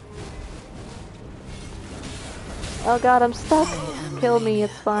 Ah. Oh god, I'm stuck. Kill me,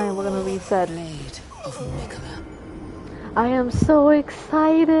 it's fine. We're gonna reset. I am so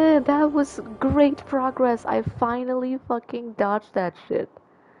excited. That was great progress. I finally fucking dodged that shit.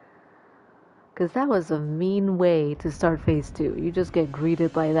 Cause that was a mean way to start phase 2. You just get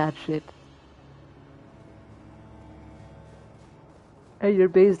greeted by that shit. And you're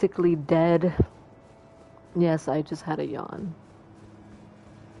basically dead. Yes, I just had a yawn.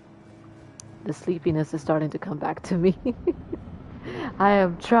 The sleepiness is starting to come back to me. I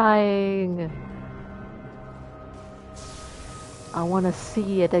am trying. I want to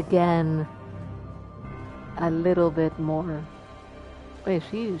see it again. A little bit more. Wait,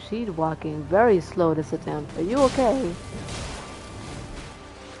 she's walking very slow this attempt. Are you okay?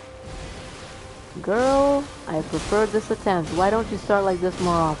 Girl, I prefer this attempt. Why don't you start like this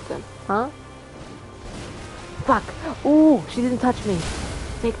more often? Huh? Fuck! Ooh, she didn't touch me.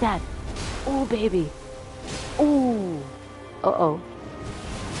 Take that. Ooh, baby. Ooh. Uh-oh.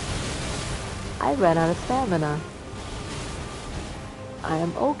 I ran out of stamina. I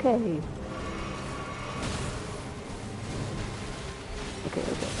am okay.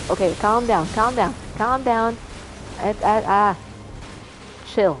 Okay, calm down, calm down, calm down.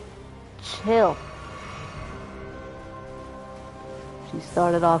 Chill. Chill. She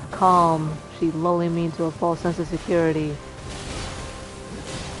started off calm. She's lulling me into a false sense of security.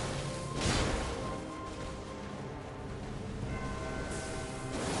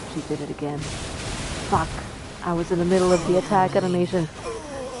 She did it again. Fuck. I was in the middle of the attack animation.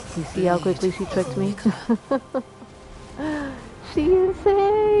 You see how quickly she tricked me? She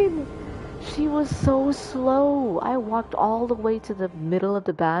insane! She was so slow. I walked all the way to the middle of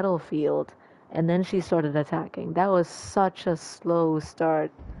the battlefield and then she started attacking. That was such a slow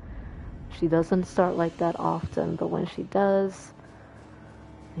start. She doesn't start like that often, but when she does,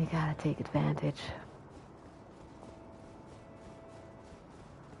 you gotta take advantage.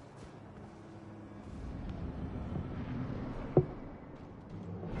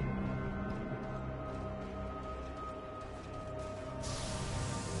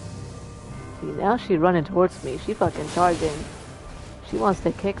 See, now she's running towards me. She fucking charging. She wants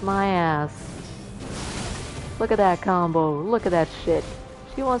to kick my ass. Look at that combo. Look at that shit.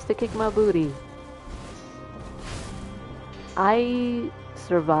 She wants to kick my booty. I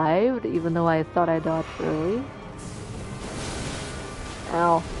survived, even though I thought I dodged early.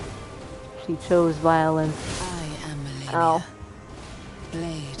 Ow. She chose violence. I am Malenia, Ow.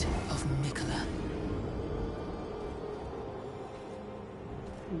 blade of Mikola.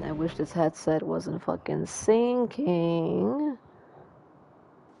 I wish this headset wasn't fucking sinking.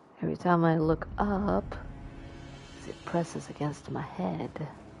 Every time I look up, it presses against my head.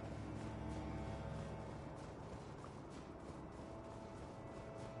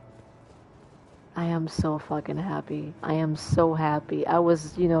 I am so fucking happy. I am so happy. I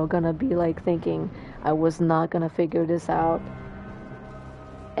was, gonna be like thinking I was not gonna figure this out.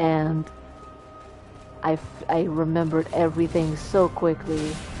 And I remembered everything so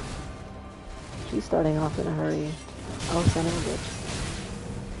quickly. She's starting off in a hurry. Oh, son of a bitch.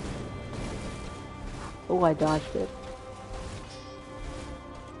 Oh, I dodged it.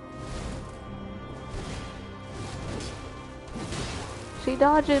 She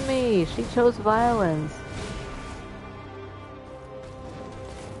dodging me. She chose violence.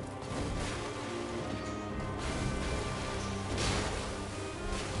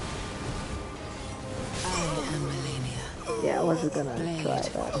 I am Malenia, Yeah, I wasn't gonna blade try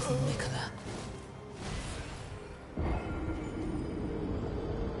that. of Mikola.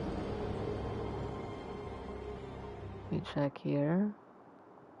 Let me check here.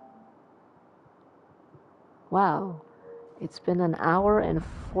 Wow. It's been an hour and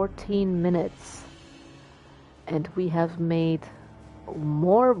 14 minutes. And we have made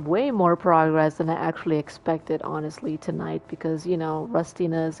way more progress than I actually expected, honestly, tonight. Because,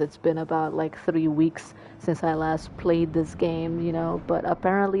 rustiness, it's been about like 3 weeks since I last played this game, But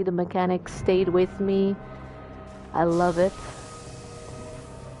apparently the mechanics stayed with me. I love it.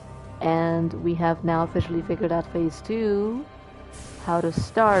 And we have now officially figured out phase 2. How to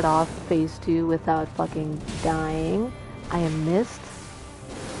start off phase 2 without fucking dying. I am missed.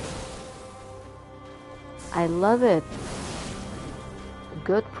 I love it.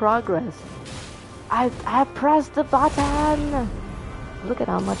 Good progress. I pressed the button. Look at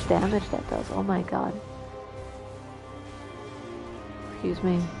how much damage that does. Oh my god. Excuse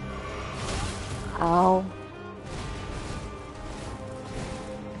me. Ow.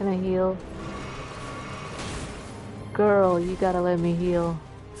 Can I heal? Girl, you gotta let me heal.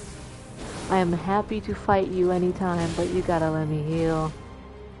 I am happy to fight you anytime, but you gotta let me heal.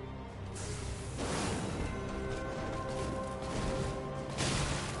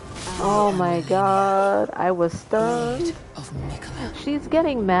 Oh my god, I was stunned. She's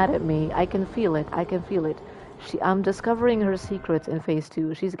getting mad at me. I can feel it. I can feel it. I'm discovering her secrets in phase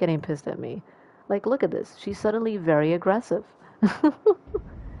 2. She's getting pissed at me. Like, look at this. She's suddenly very aggressive.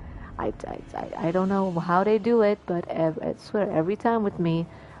 I don't know how they do it, but I swear, every time with me,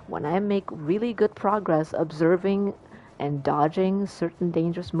 when I make really good progress observing and dodging certain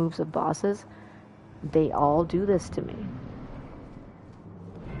dangerous moves of bosses, they all do this to me.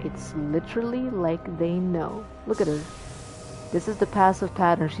 It's literally like they know. Look at her. This is the passive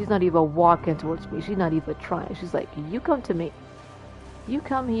pattern. She's not even walking towards me. She's not even trying. She's like, you come to me. You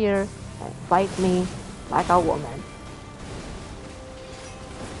come here and fight me like a woman.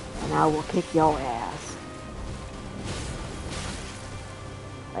 And I will kick your ass.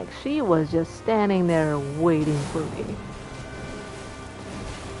 Like, she was just standing there waiting for me.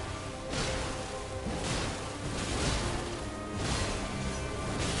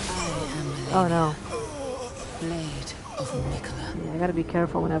 Oh no. Blade of Mikola. Yeah, I gotta be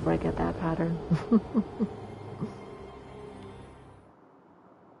careful whenever I get that pattern.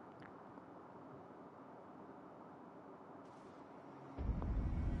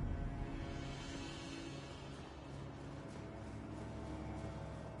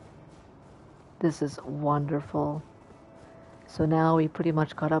 This is wonderful. So now we pretty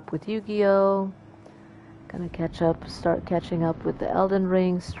much caught up with Yu-Gi-Oh! Gonna start catching up with the Elden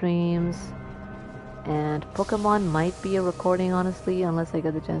Ring streams. And Pokemon might be a recording, honestly, unless I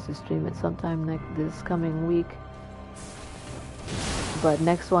get the chance to stream it sometime this coming week. But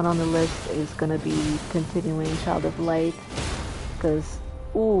next one on the list is gonna be continuing Child of Light. Because,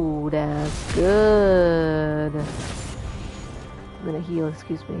 ooh, that's good. I'm gonna heal,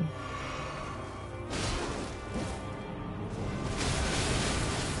 excuse me.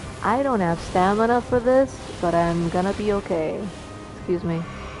 I don't have stamina for this, but I'm gonna be okay. Excuse me.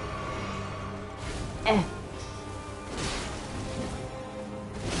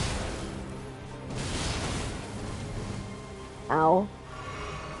 Ow.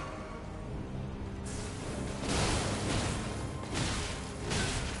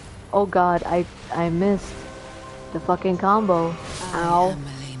 Oh god, I missed the fucking combo. Ow. I am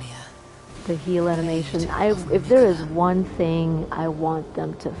Malenia, The heal animation. Blade If of there is Nicola. one thing I want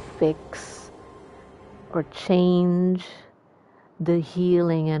them to fix or change, the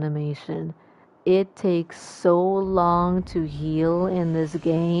healing animation. It takes so long to heal in this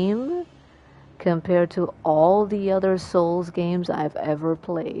game compared to all the other Souls games I've ever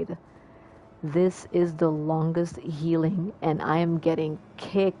played. This is the longest healing, and I am getting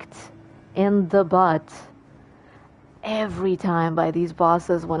kicked in the butt every time by these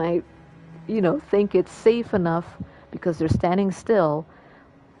bosses when I, think it's safe enough because they're standing still,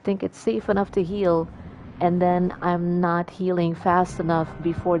 think it's safe enough to heal, and then I'm not healing fast enough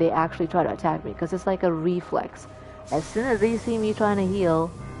before they actually try to attack me because it's like a reflex. As soon as they see me trying to heal,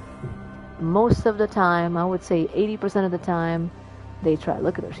 most of the time, I would say 80% of the time, they try.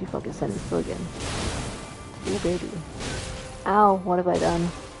 Look at her, she fucking standing still again. Ooh, baby. Ow, what have I done?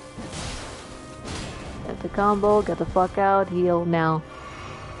 Get the combo, get the fuck out, heal now.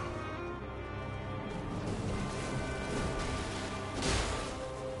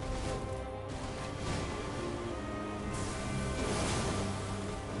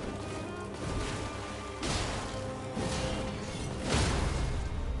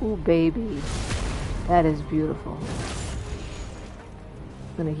 Ooh, baby. That is beautiful.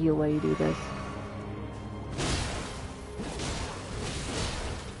 I'm gonna heal while you do this.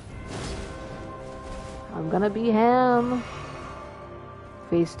 I'm gonna be him.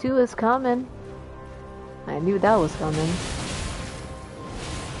 Phase 2 is coming. I knew that was coming.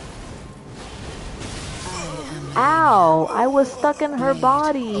 Ow! I was stuck in her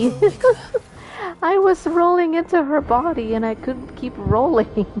body. I was rolling into her body and I couldn't keep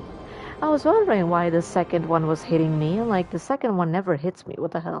rolling. I was wondering why the second one was hitting me. I'm like, the second one never hits me.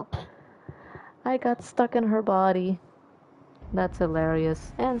 What the hell? I got stuck in her body. That's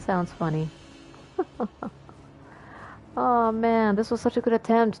hilarious and sounds funny. Oh man, this was such a good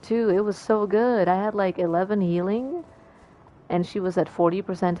attempt too. It was so good. I had like 11 healing and she was at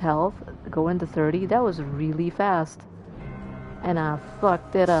 40% health, going to 30. That was really fast. And I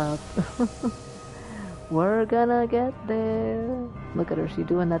fucked it up. We're gonna get there. Look at her, she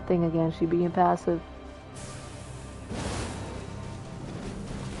doing that thing again. She being passive.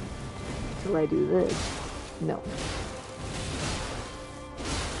 Till I do this. No.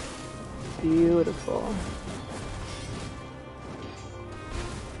 Beautiful.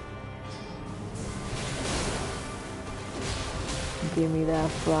 Give me that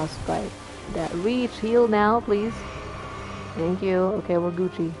frostbite. That reach. Heal now, please. Thank you. Okay, we're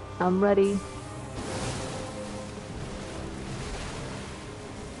Gucci. I'm ready.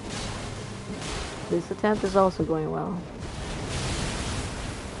 This attempt is also going well.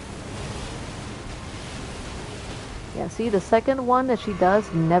 Yeah, see, the second one that she does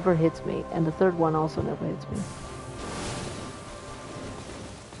never hits me, and the third one also never hits me.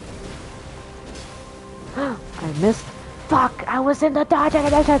 I missed. Fuck! I was in the dodge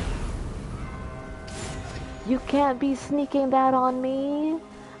animation! You can't be sneaking that on me!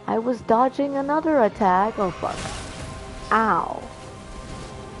 I was dodging another attack. Oh fuck. Ow.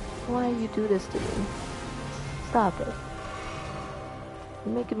 Why you do this to me? Stop it.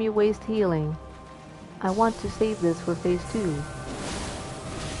 You're making me waste healing. I want to save this for phase 2.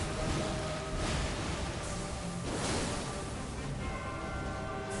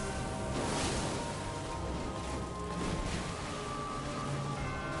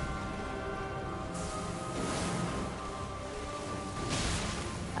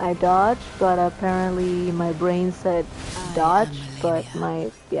 I dodged, but apparently my brain said dodge, but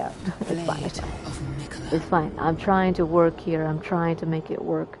yeah, it's fine, it's fine. It's fine. I'm trying to work here. I'm trying to make it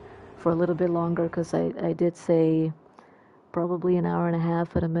work for a little bit longer because I did say probably an hour and a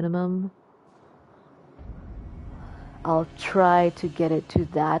half at a minimum. I'll try to get it to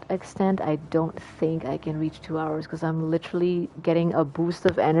that extent. I don't think I can reach 2 hours because I'm literally getting a boost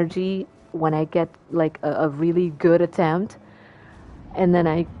of energy when I get like a really good attempt. And then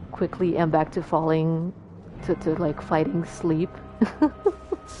I quickly am back to falling to like fighting sleep.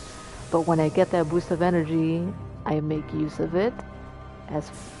 But when I get that boost of energy, I make use of it as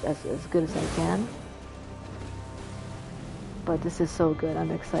good as I can. But this is so good.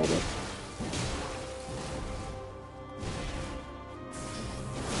 I'm excited.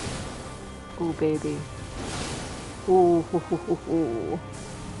 Ooh, baby. Ooh, hoo, hoo, hoo, hoo.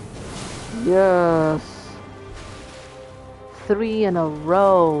 Yes. 3 in a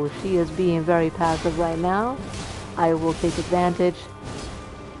row. She is being very passive right now. I will take advantage.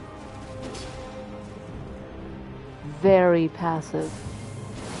 Very passive.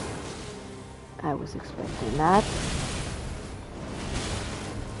 I was expecting that.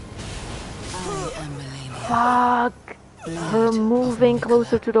 I am Malenia. Fuck! Her moving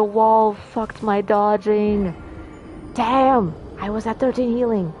closer to the wall fucked my dodging. Damn! I was at 13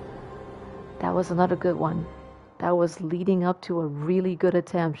 healing. That was another good one. That was leading up to a really good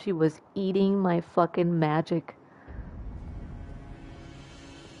attempt. She was eating my fucking magic.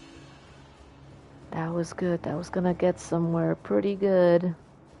 That was good. That was gonna get somewhere pretty good.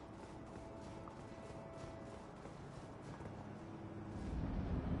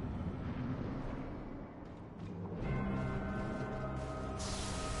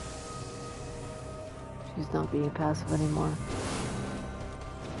 She's not being passive anymore.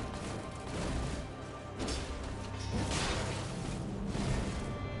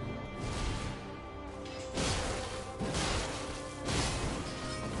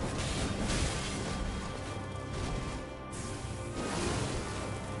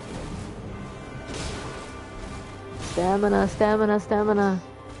 Stamina, stamina, stamina.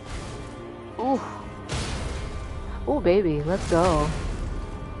 Ooh. Oh, baby, let's go.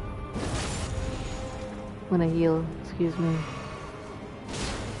 I'm gonna heal, excuse me.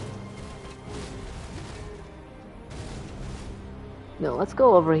 No, let's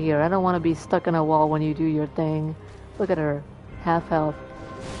go over here. I don't want to be stuck in a wall when you do your thing. Look at her. Half health.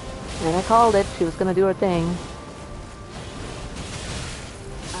 And I called it. She was gonna do her thing.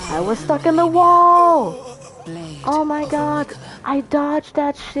 I was stuck in the wall! Oh my god. I dodged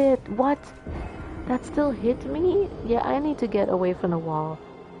that shit. What? That still hit me? Yeah, I need to get away from the wall.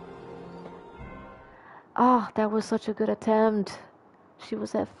 Ah, oh, that was such a good attempt. She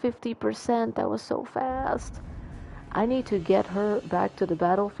was at 50%. That was so fast. I need to get her back to the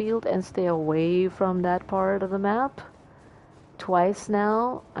battlefield and stay away from that part of the map. Twice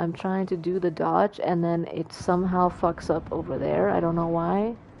now, I'm trying to do the dodge and then it somehow fucks up over there. I don't know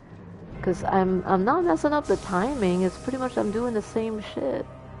why. Because I'm not messing up the timing. It's pretty much I'm doing the same shit.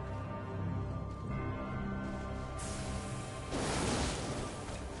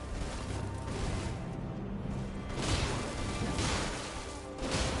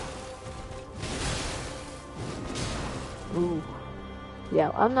 Ooh.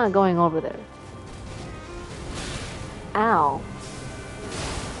 Yeah, I'm not going over there. Ow.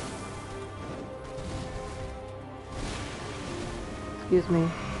 Excuse me.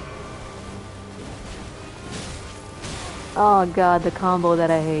 Oh god, the combo that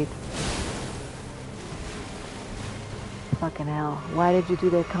I hate. Fucking hell. Why did you do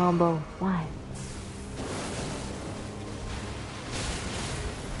that combo? Why?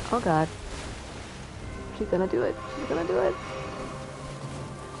 Oh god. She's gonna do it. She's gonna do it.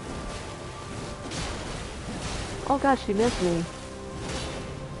 Oh god, she missed me.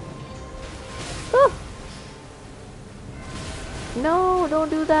 Ah! No, don't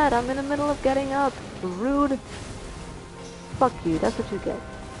do that. I'm in the middle of getting up. Rude. Fuck you. That's what you get.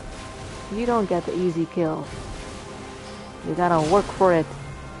 You don't get the easy kill. You gotta work for it.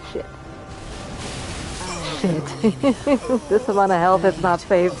 Shit. Shit. This amount of health is not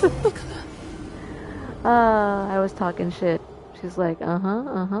safe. I was talking shit. She's like,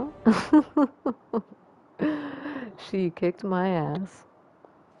 uh-huh. She kicked my ass.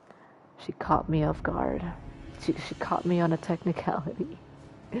 She caught me off guard. She caught me on a technicality.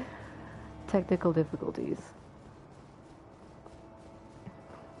 Technical difficulties.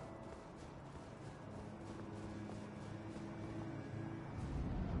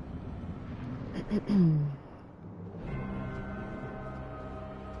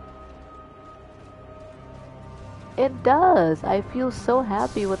 It does. I feel so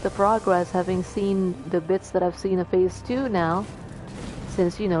happy with the progress, having seen the bits that I've seen of phase 2 now.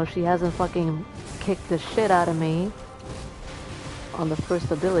 Since, you know, she hasn't fucking kicked the shit out of me on the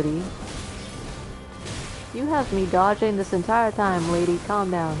first ability. You have me dodging this entire time, lady. Calm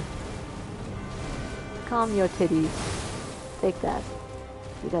down. Calm your titties. Take that.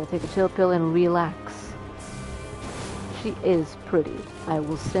 You gotta take a chill pill and relax. She is pretty. I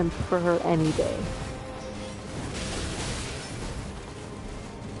will simp for her any day.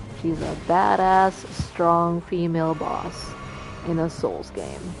 She's a badass, strong female boss in a Souls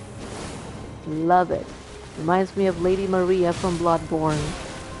game. Love it. Reminds me of Lady Maria from Bloodborne.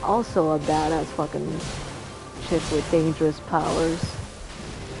 Also a badass fucking chick with dangerous powers.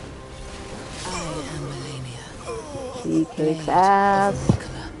 I am Malenia. She kicks ass.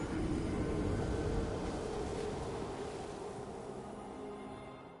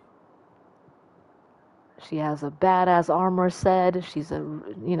 She has a badass armor set. She's a,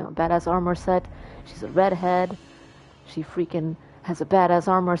 you know, badass armor set. She's a redhead. She freaking has a badass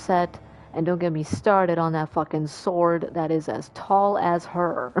armor set. And don't get me started on that fucking sword that is as tall as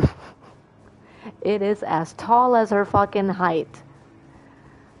her. It is as tall as her fucking height.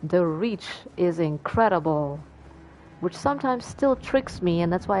 The reach is incredible. which sometimes still tricks me,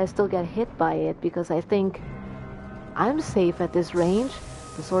 and that's why I still get hit by it, because I think I'm safe at this range.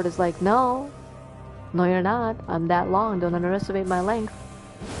 The sword is like, no, you're not. I'm that long. Don't underestimate my length.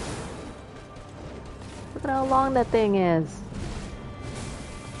 Look at how long that thing is.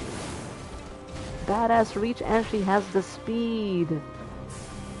 Badass reach, and she has the speed.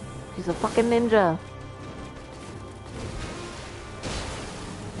 She's a fucking ninja.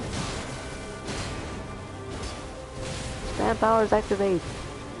 Stand powers activate.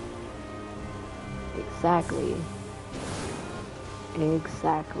 Exactly.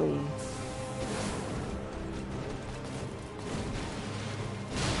 Exactly.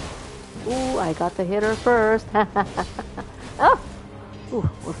 Ooh, I got to hit her first. Oh! Ooh,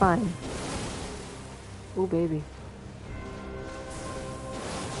 we're fine. Ooh, baby.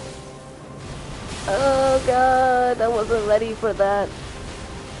 Oh god, I wasn't ready for that.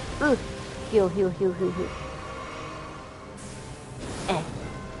 Ugh. Heal, heal, heal, heal, heal. Eh.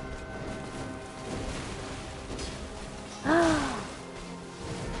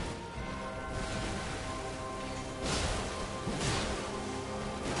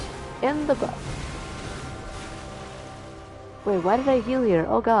 In the butt. Wait, why did I heal here?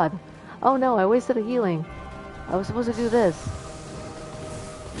 Oh god. Oh no, I wasted a healing. I was supposed to do this.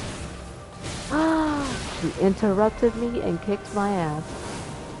 She interrupted me and kicked my ass.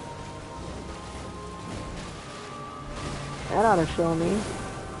 That ought to show me.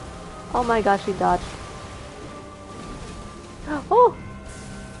 Oh my gosh, she dodged. Oh!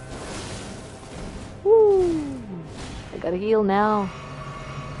 Woo! I gotta heal now.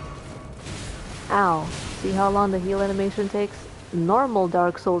 Ow. See how long the heal animation takes? Normal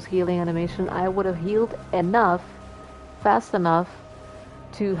Dark Souls healing animation, I would have healed enough, fast enough,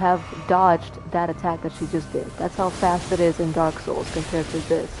 to have dodged that attack that she just did. That's how fast it is in Dark Souls compared to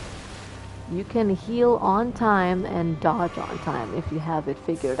this. You can heal on time and dodge on time if you have it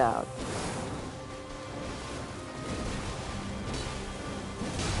figured out.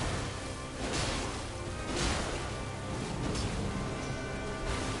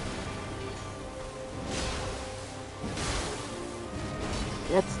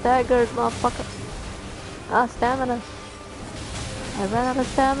 Get staggered, motherfucker. Ah, stamina. I ran out of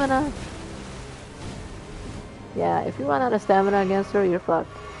stamina. Yeah, if you run out of stamina against her, you're fucked.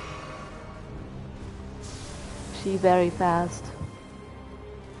 She very fast.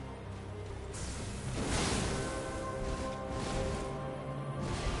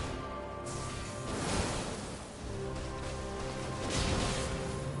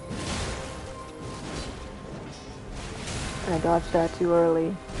 I dodged that too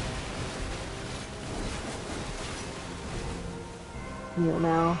early. Heal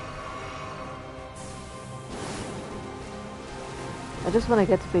now. I just want to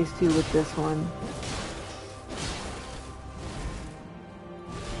get to phase 2 with this one.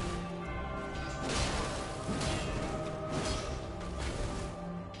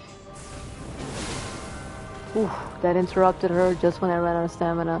 Oof, that interrupted her just when I ran out of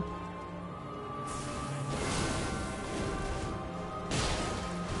stamina.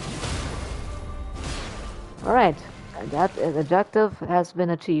 Alright, that objective has been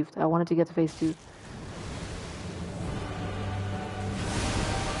achieved. I wanted to get to phase 2.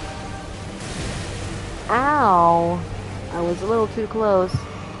 Ow! I was a little too close.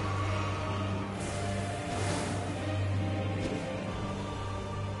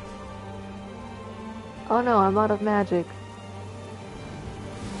 Oh no, I'm out of magic.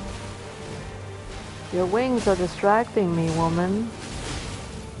 Your wings are distracting me, woman.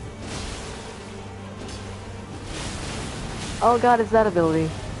 Oh god, it's that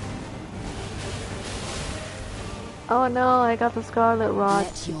ability. Oh no, I got the Scarlet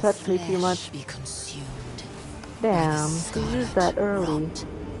Rot. She touched me too much. Be consumed. Damn, she used that early.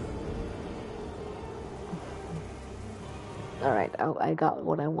 Alright, I got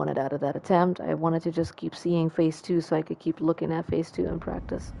what I wanted out of that attempt. I wanted to just keep seeing phase 2 so I could keep looking at phase 2 in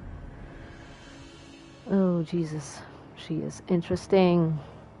practice. Oh, Jesus. She is interesting.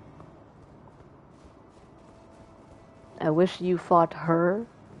 I wish you fought her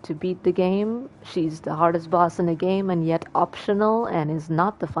to beat the game. She's the hardest boss in the game and yet optional and is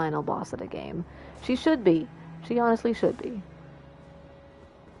not the final boss of the game. She should be. She honestly should be.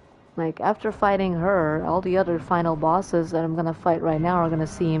 Like, after fighting her, all the other final bosses that I'm gonna fight right now are gonna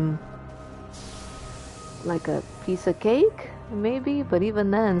seem like a piece of cake, maybe? But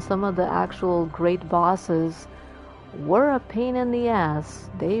even then, some of the actual great bosses were a pain in the ass.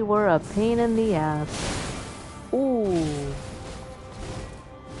 They were a pain in the ass. Ooh.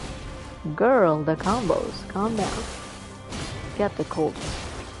 Girl, the combos. Calm down. Get the cold.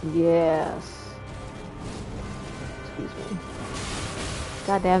 Yes. Excuse me.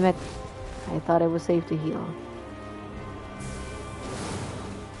 God damn it. I thought it was safe to heal.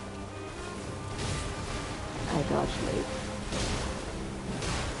 I dodged late.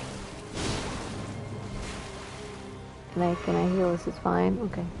 Can I heal? This is fine?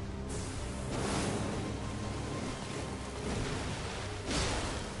 Okay.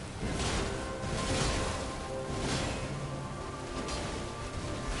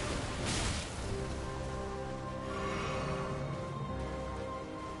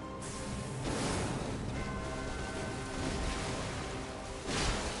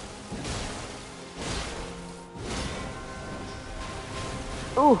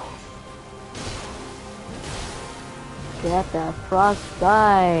 Ooh. Get that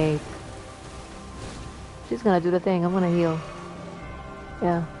frostbite. She's gonna do the thing. I'm gonna heal.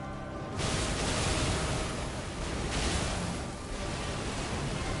 Yeah.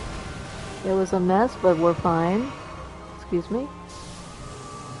 It was a mess, but we're fine. Excuse me.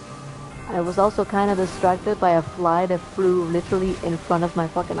 I was also kind of distracted by a fly that flew literally in front of my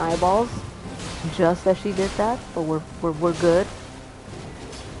fucking eyeballs. Just as she did that, but we're good.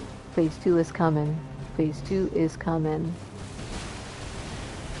 Phase 2 is coming. Phase 2 is coming.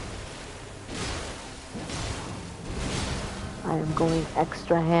 I am going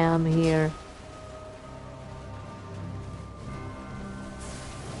extra ham here.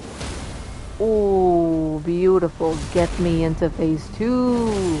 Oh, beautiful. Get me into phase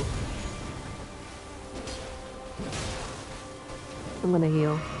 2. I'm gonna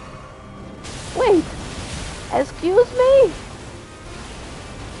heal. Wait! Excuse me?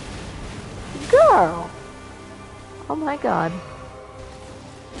 Girl! Oh my god.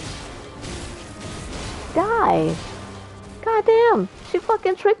 Die! God damn! She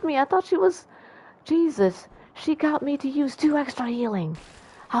fucking tricked me. I thought she was... Jesus. She got me to use 2 extra healing.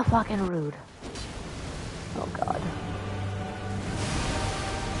 How fucking rude. Oh god.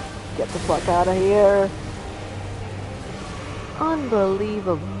 Get the fuck out of here.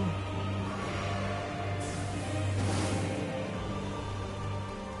 Unbelievable.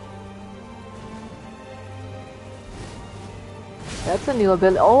 That's a new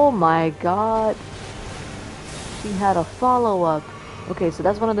ability. Oh my god. She had a follow-up. Okay, so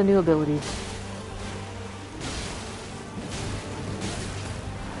that's one of the new abilities.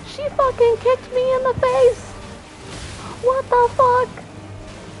 She fucking kicked me in the face. What the fuck?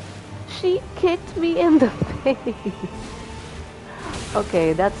 She kicked me in the face.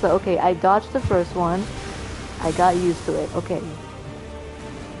 Okay, that's okay. I dodged the first one. I got used to it. Okay.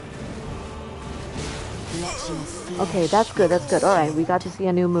 Okay, that's good. That's good. All right, we got to see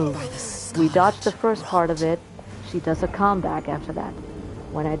a new move. We dodged the first part of it. She does a comeback after that.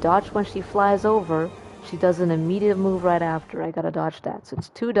 When I dodge when she flies over, she does an immediate move right after. I gotta dodge that. So it's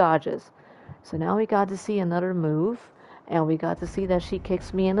 2 dodges. So now we got to see another move, and we got to see that she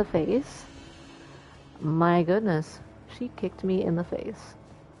kicks me in the face. My goodness, she kicked me in the face.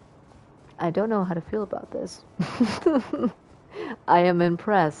 I don't know how to feel about this. I am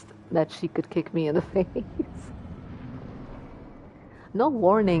impressed that she could kick me in the face. No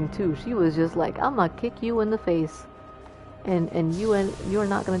warning too. She was just like, I'm gonna kick you in the face. And you're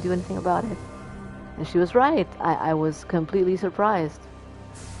not gonna do anything about it. And she was right. I was completely surprised.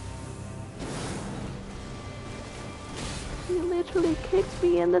 She literally kicked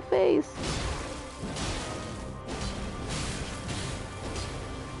me in the face.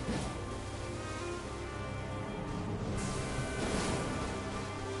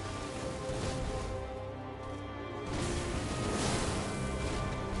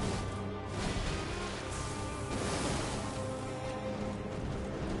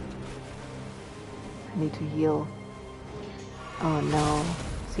 I need to heal. Oh no.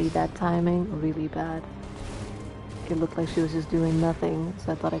 See that timing? Really bad. It looked like she was just doing nothing,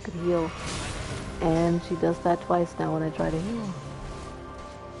 so I thought I could heal. And she does that twice now when I try to heal.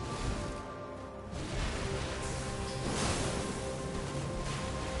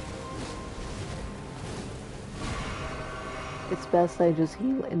 It's best I just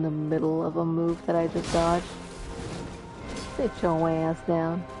heal in the middle of a move that I just dodged. Sit your ass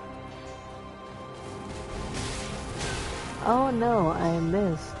down. Oh no, I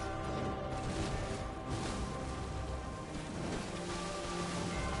missed.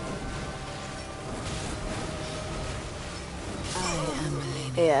 I am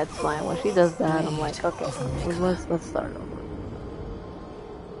Malenia. Yeah, it's fine. When she does that, I'm like, okay, let's start over.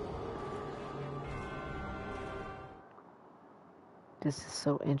 This is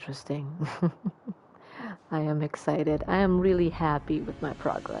so interesting. I am excited. I am really happy with my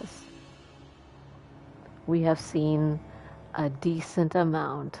progress. We have seen a decent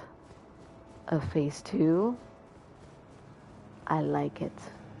amount of phase 2. I like it.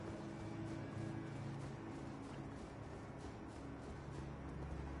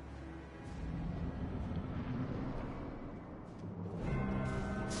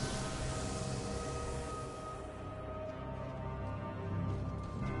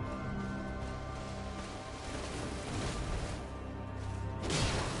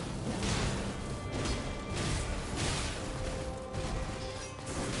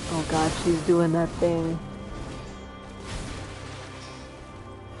 Oh god, she's doing that thing.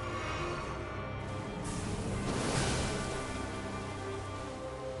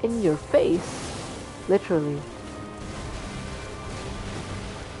 In your face. Literally.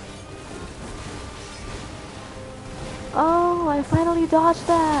 Oh, I finally dodged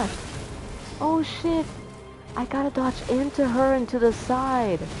that. Oh shit. I gotta dodge into her and to the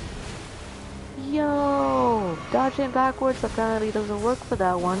side. Yo, dodging backwards apparently doesn't work for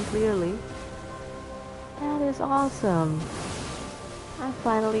that one, clearly. That is awesome. I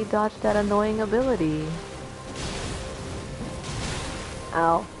finally dodged that annoying ability.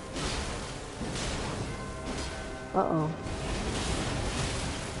 Ow. Uh-oh.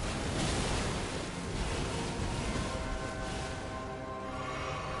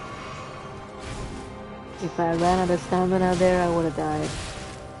 If I ran out of stamina there, I would have died.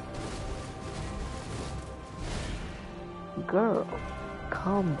 Girl,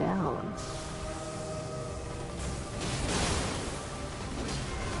 calm down.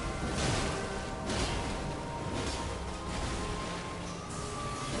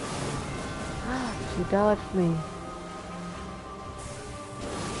 She dodged me.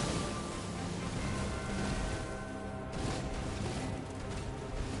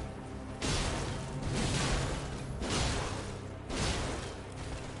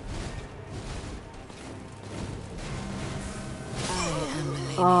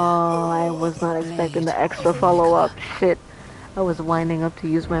 Oh, I was not expecting the extra follow-up. Shit. I was winding up to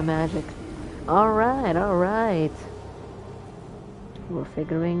use my magic. Alright, alright. We're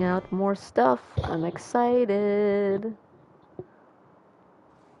figuring out more stuff. I'm excited.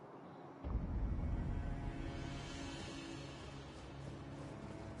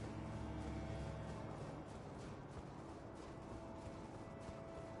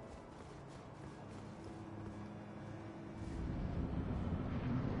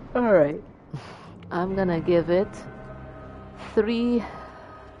 Alright. I'm gonna give it 3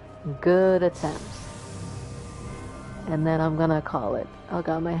 good attempts. And then I'm gonna call it. Oh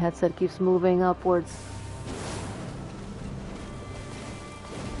god, my headset keeps moving upwards.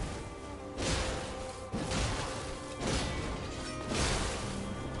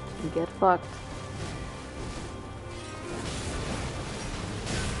 Get fucked.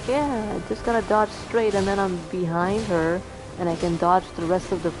 Yeah, I just gotta dodge straight and then I'm behind her and I can dodge the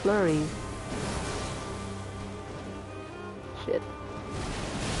rest of the flurry. Shit.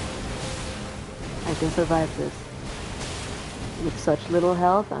 I can survive this. With such little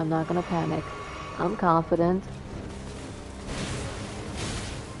health, I'm not gonna panic. I'm confident.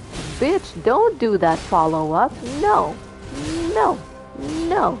 Bitch, don't do that follow-up. No. No.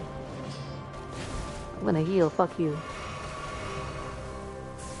 No. I'm gonna heal, fuck you.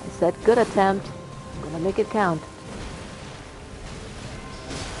 I said good attempt. I'm gonna make it count.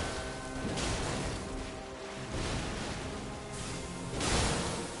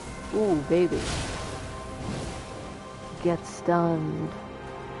 Ooh, baby. Get stunned.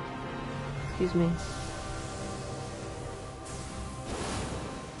 Excuse me.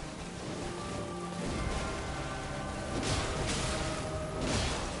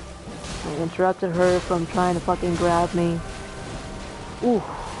 I interrupted her from trying to fucking grab me. Ooh.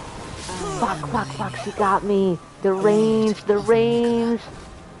 Fuck, she got me. The range.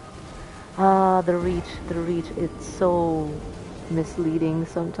 Ah, the reach. It's so misleading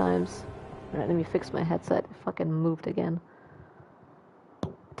sometimes. Alright, let me fix my headset. It fucking moved again.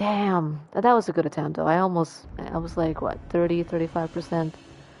 Damn. That was a good attempt though. I was like, what, 35%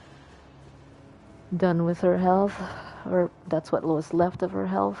 done with her health? Or that's what was left of her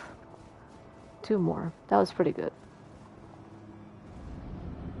health. 2 more. That was pretty good.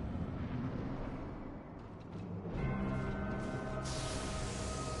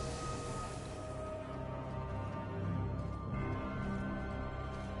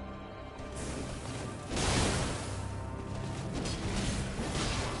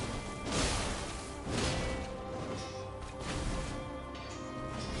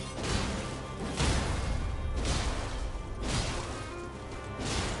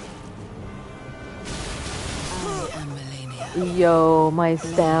 Yo, my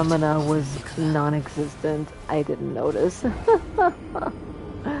stamina was non-existent. I didn't notice.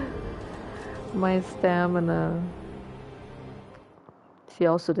 My stamina. She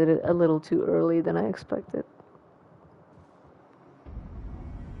also did it a little too early than I expected.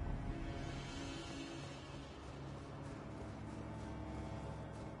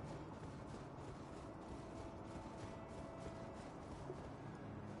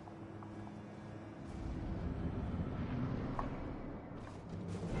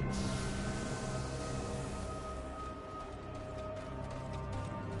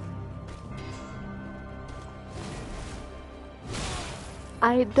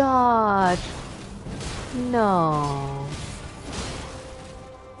 I dodged. No.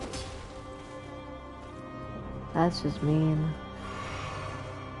 That's just mean.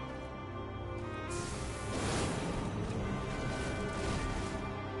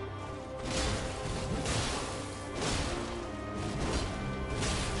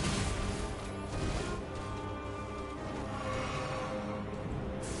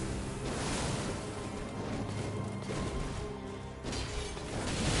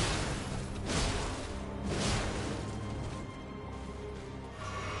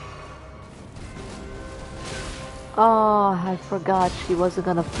 Oh, I forgot she wasn't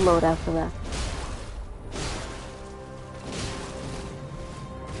gonna float after that.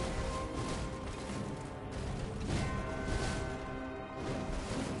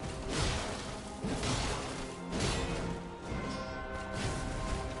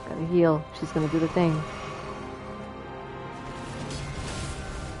 Gotta heal. She's gonna do the thing.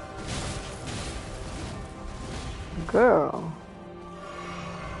 Girl.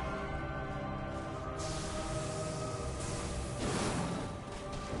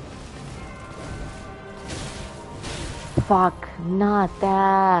 Fuck, not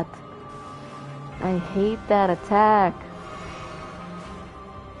that. I hate that attack.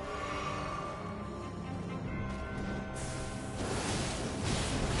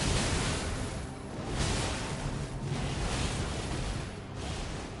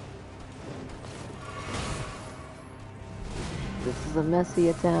 This is a messy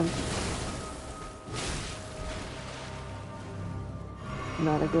attempt.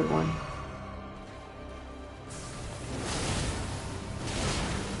 Not a good one.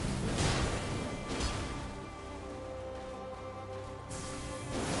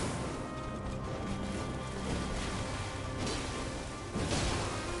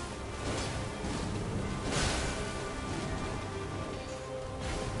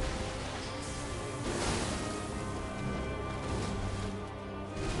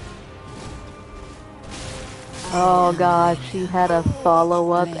 Oh god, she had a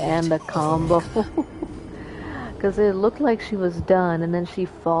follow-up and a combo. Because it looked like she was done, and then she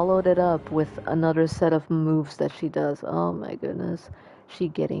followed it up with another set of moves that she does. Oh my goodness. She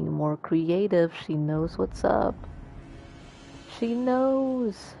getting more creative. She knows what's up. She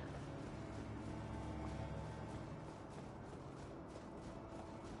knows.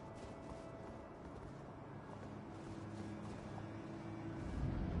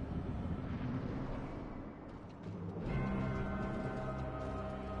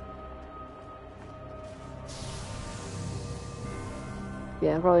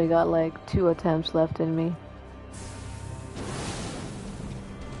 Yeah, I probably got like 2 attempts left in me.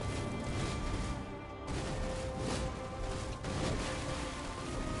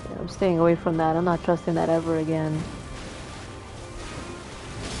 Yeah, I'm staying away from that. I'm not trusting that ever again.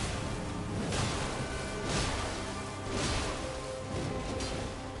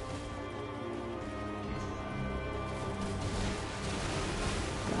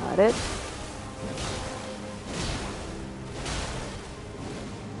 Got it.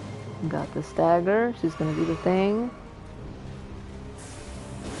 Got the stagger. She's gonna do the thing.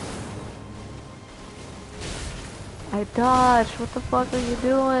 I dodged. What the fuck are you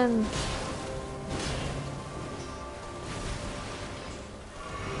doing?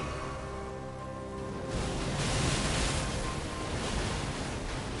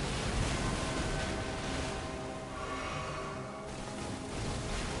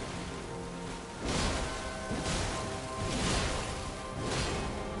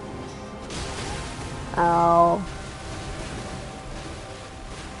 Ow.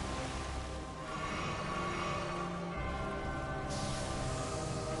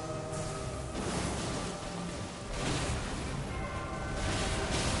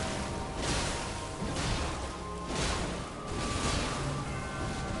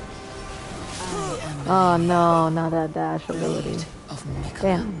 Oh no, not that dash ability.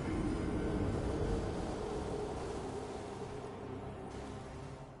 Damn.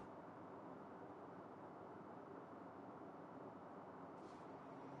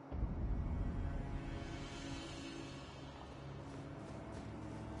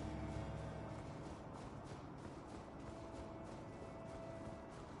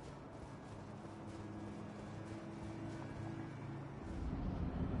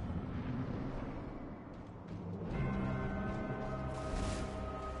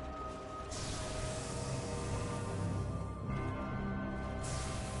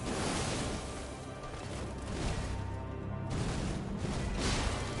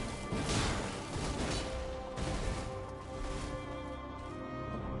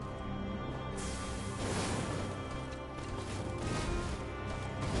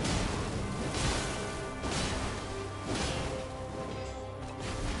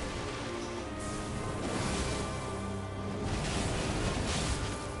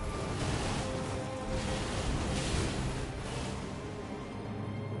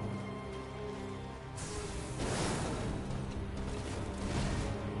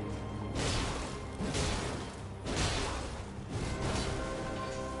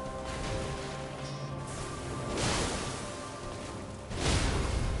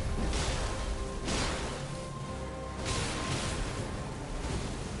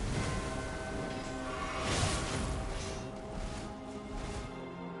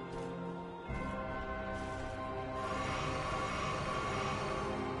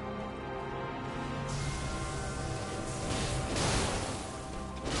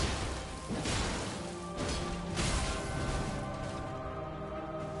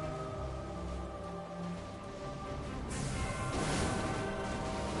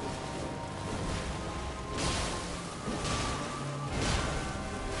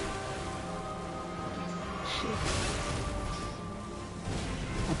 shit.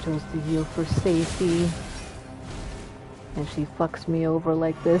 I chose to heal for safety. And she fucks me over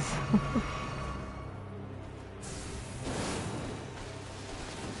like this.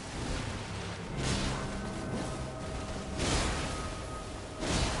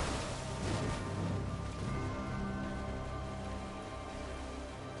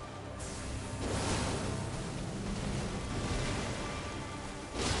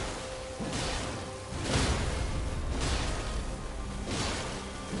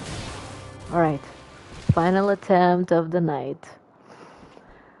 Alright, final attempt of the night.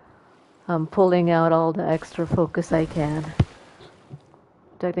 I'm pulling out all the extra focus I can.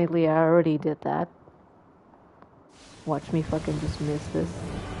 Technically, I already did that. Watch me fucking just miss this.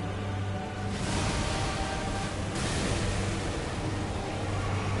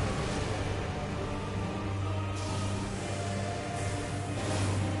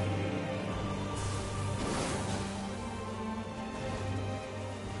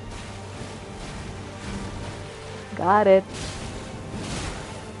 Got it.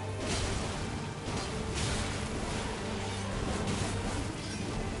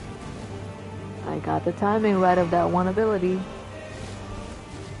 I got the timing right of that one ability.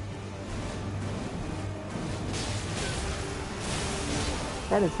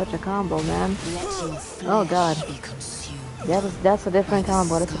 That is such a combo, man. Oh god. That's a different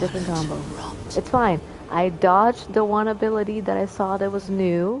combo. That's a different combo. It's fine. I dodged the one ability that I saw that was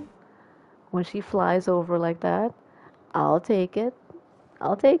new. When she flies over like that, I'll take it.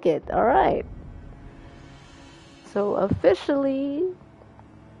 I'll take it. Alright. So officially,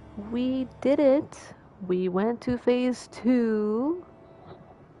 we did it. We went to phase 2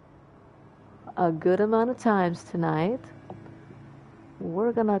 a good amount of times tonight.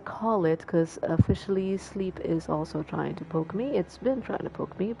 We're gonna call it because officially sleep is also trying to poke me. It's been trying to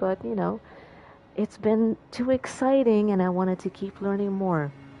poke me, but you know, it's been too exciting and I wanted to keep learning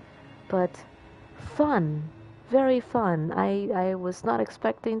more. But fun, very fun. I was not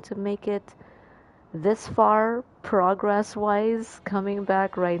expecting to make it this far progress wise, coming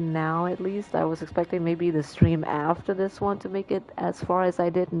back right now at least. I was expecting maybe the stream after this one to make it as far as I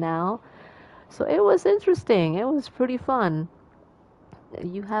did now. So it was interesting. It was pretty fun.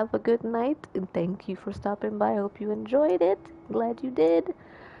 You have a good night and thank you for stopping by. I hope you enjoyed it. Glad you did.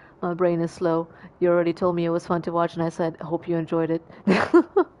 My brain is slow. You already told me it was fun to watch and I said, hope you enjoyed it.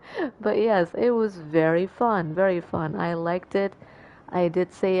 But yes, it was very fun. Very fun. I liked it. I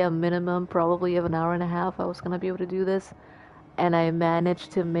did say a minimum probably of an hour and a half I was going to be able to do this. And I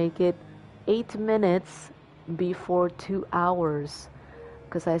managed to make it 8 minutes before 2 hours.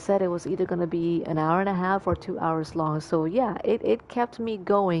 Because I said it was either going to be an hour and a half or 2 hours long. So yeah, it kept me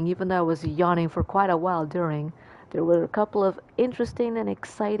going even though I was yawning for quite a while during. There were a couple of interesting and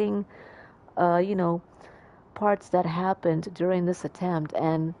exciting, parts that happened during this attempt.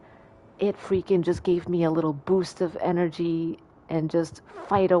 And it freaking just gave me a little boost of energy and just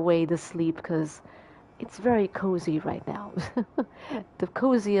fight away the sleep because it's very cozy right now. The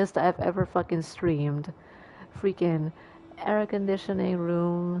coziest I've ever fucking streamed. Freaking air conditioning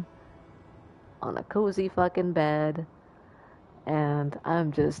room on a cozy fucking bed. And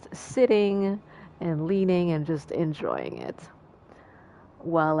I'm just sitting and leaning and just enjoying it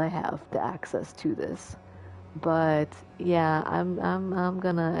while I have the access to this. But yeah, I'm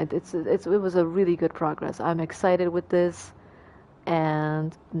gonna. It was a really good progress. I'm excited with this.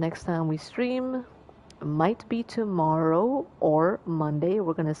 And next time we stream might be tomorrow or Monday.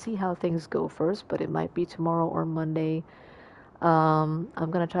 We're gonna see how things go first, but it might be tomorrow or Monday. I'm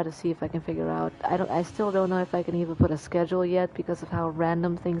gonna try to see if I can figure out. I still don't know if I can even put a schedule yet because of how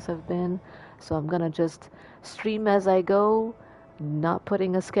random things have been. So I'm gonna just stream as I go. Not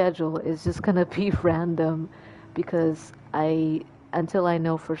putting a schedule is just gonna be random because until I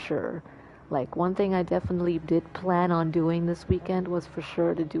know for sure. Like one thing I definitely did plan on doing this weekend was for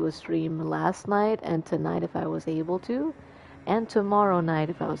sure to do a stream last night and tonight if I was able to, and tomorrow night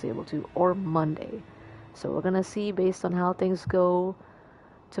if I was able to, or Monday. So we're gonna see based on how things go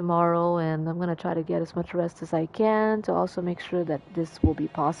tomorrow, and I'm gonna try to get as much rest as I can to also make sure that this will be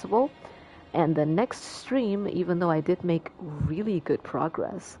possible. And the next stream, even though I did make really good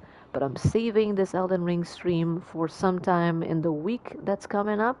progress, but I'm saving this Elden Ring stream for sometime in the week that's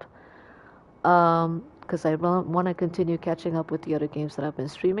coming up. Because I want to continue catching up with the other games that I've been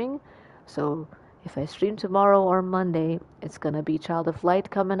streaming. So if I stream tomorrow or Monday, it's gonna be Child of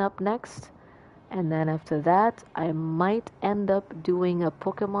Light coming up next. And then after that, I might end up doing a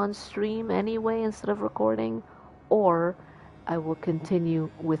Pokemon stream anyway instead of recording. Or I will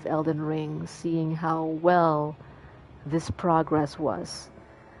continue with Elden Ring, seeing how well this progress was.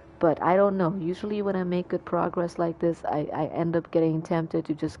 But I don't know. Usually when I make good progress like this, I end up getting tempted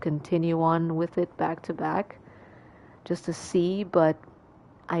to just continue on with it back to back just to see, but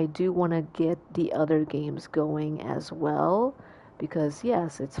I do want to get the other games going as well because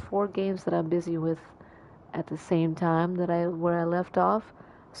yes, it's 4 games that I'm busy with at the same time that I where I left off.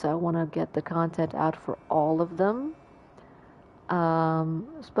 So I want to get the content out for all of them.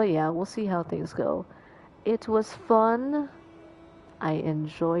 But yeah, we'll see how things go. It was fun. I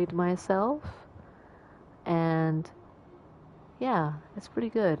enjoyed myself. And yeah, it's pretty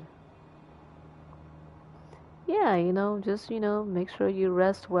good. Yeah, just, make sure you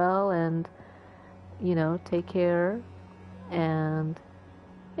rest well and, take care. And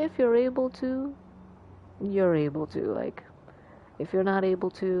if you're able to, you're able to. Like, if you're not able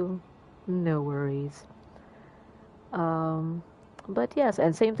to, no worries. Um, but yes,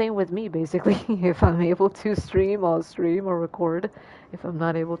 and same thing with me basically. If I'm able to stream, I'll stream or record. If I'm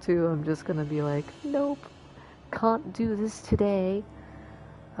not able to, I'm just gonna be like, nope, can't do this today.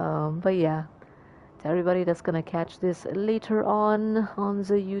 But yeah, to everybody that's gonna catch this later on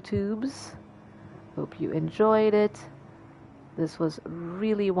the YouTubes, hope you enjoyed it. This was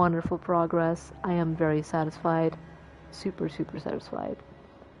really wonderful progress. I am very satisfied, super, super satisfied.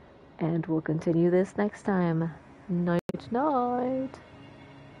 And we'll continue this next time. Night, night.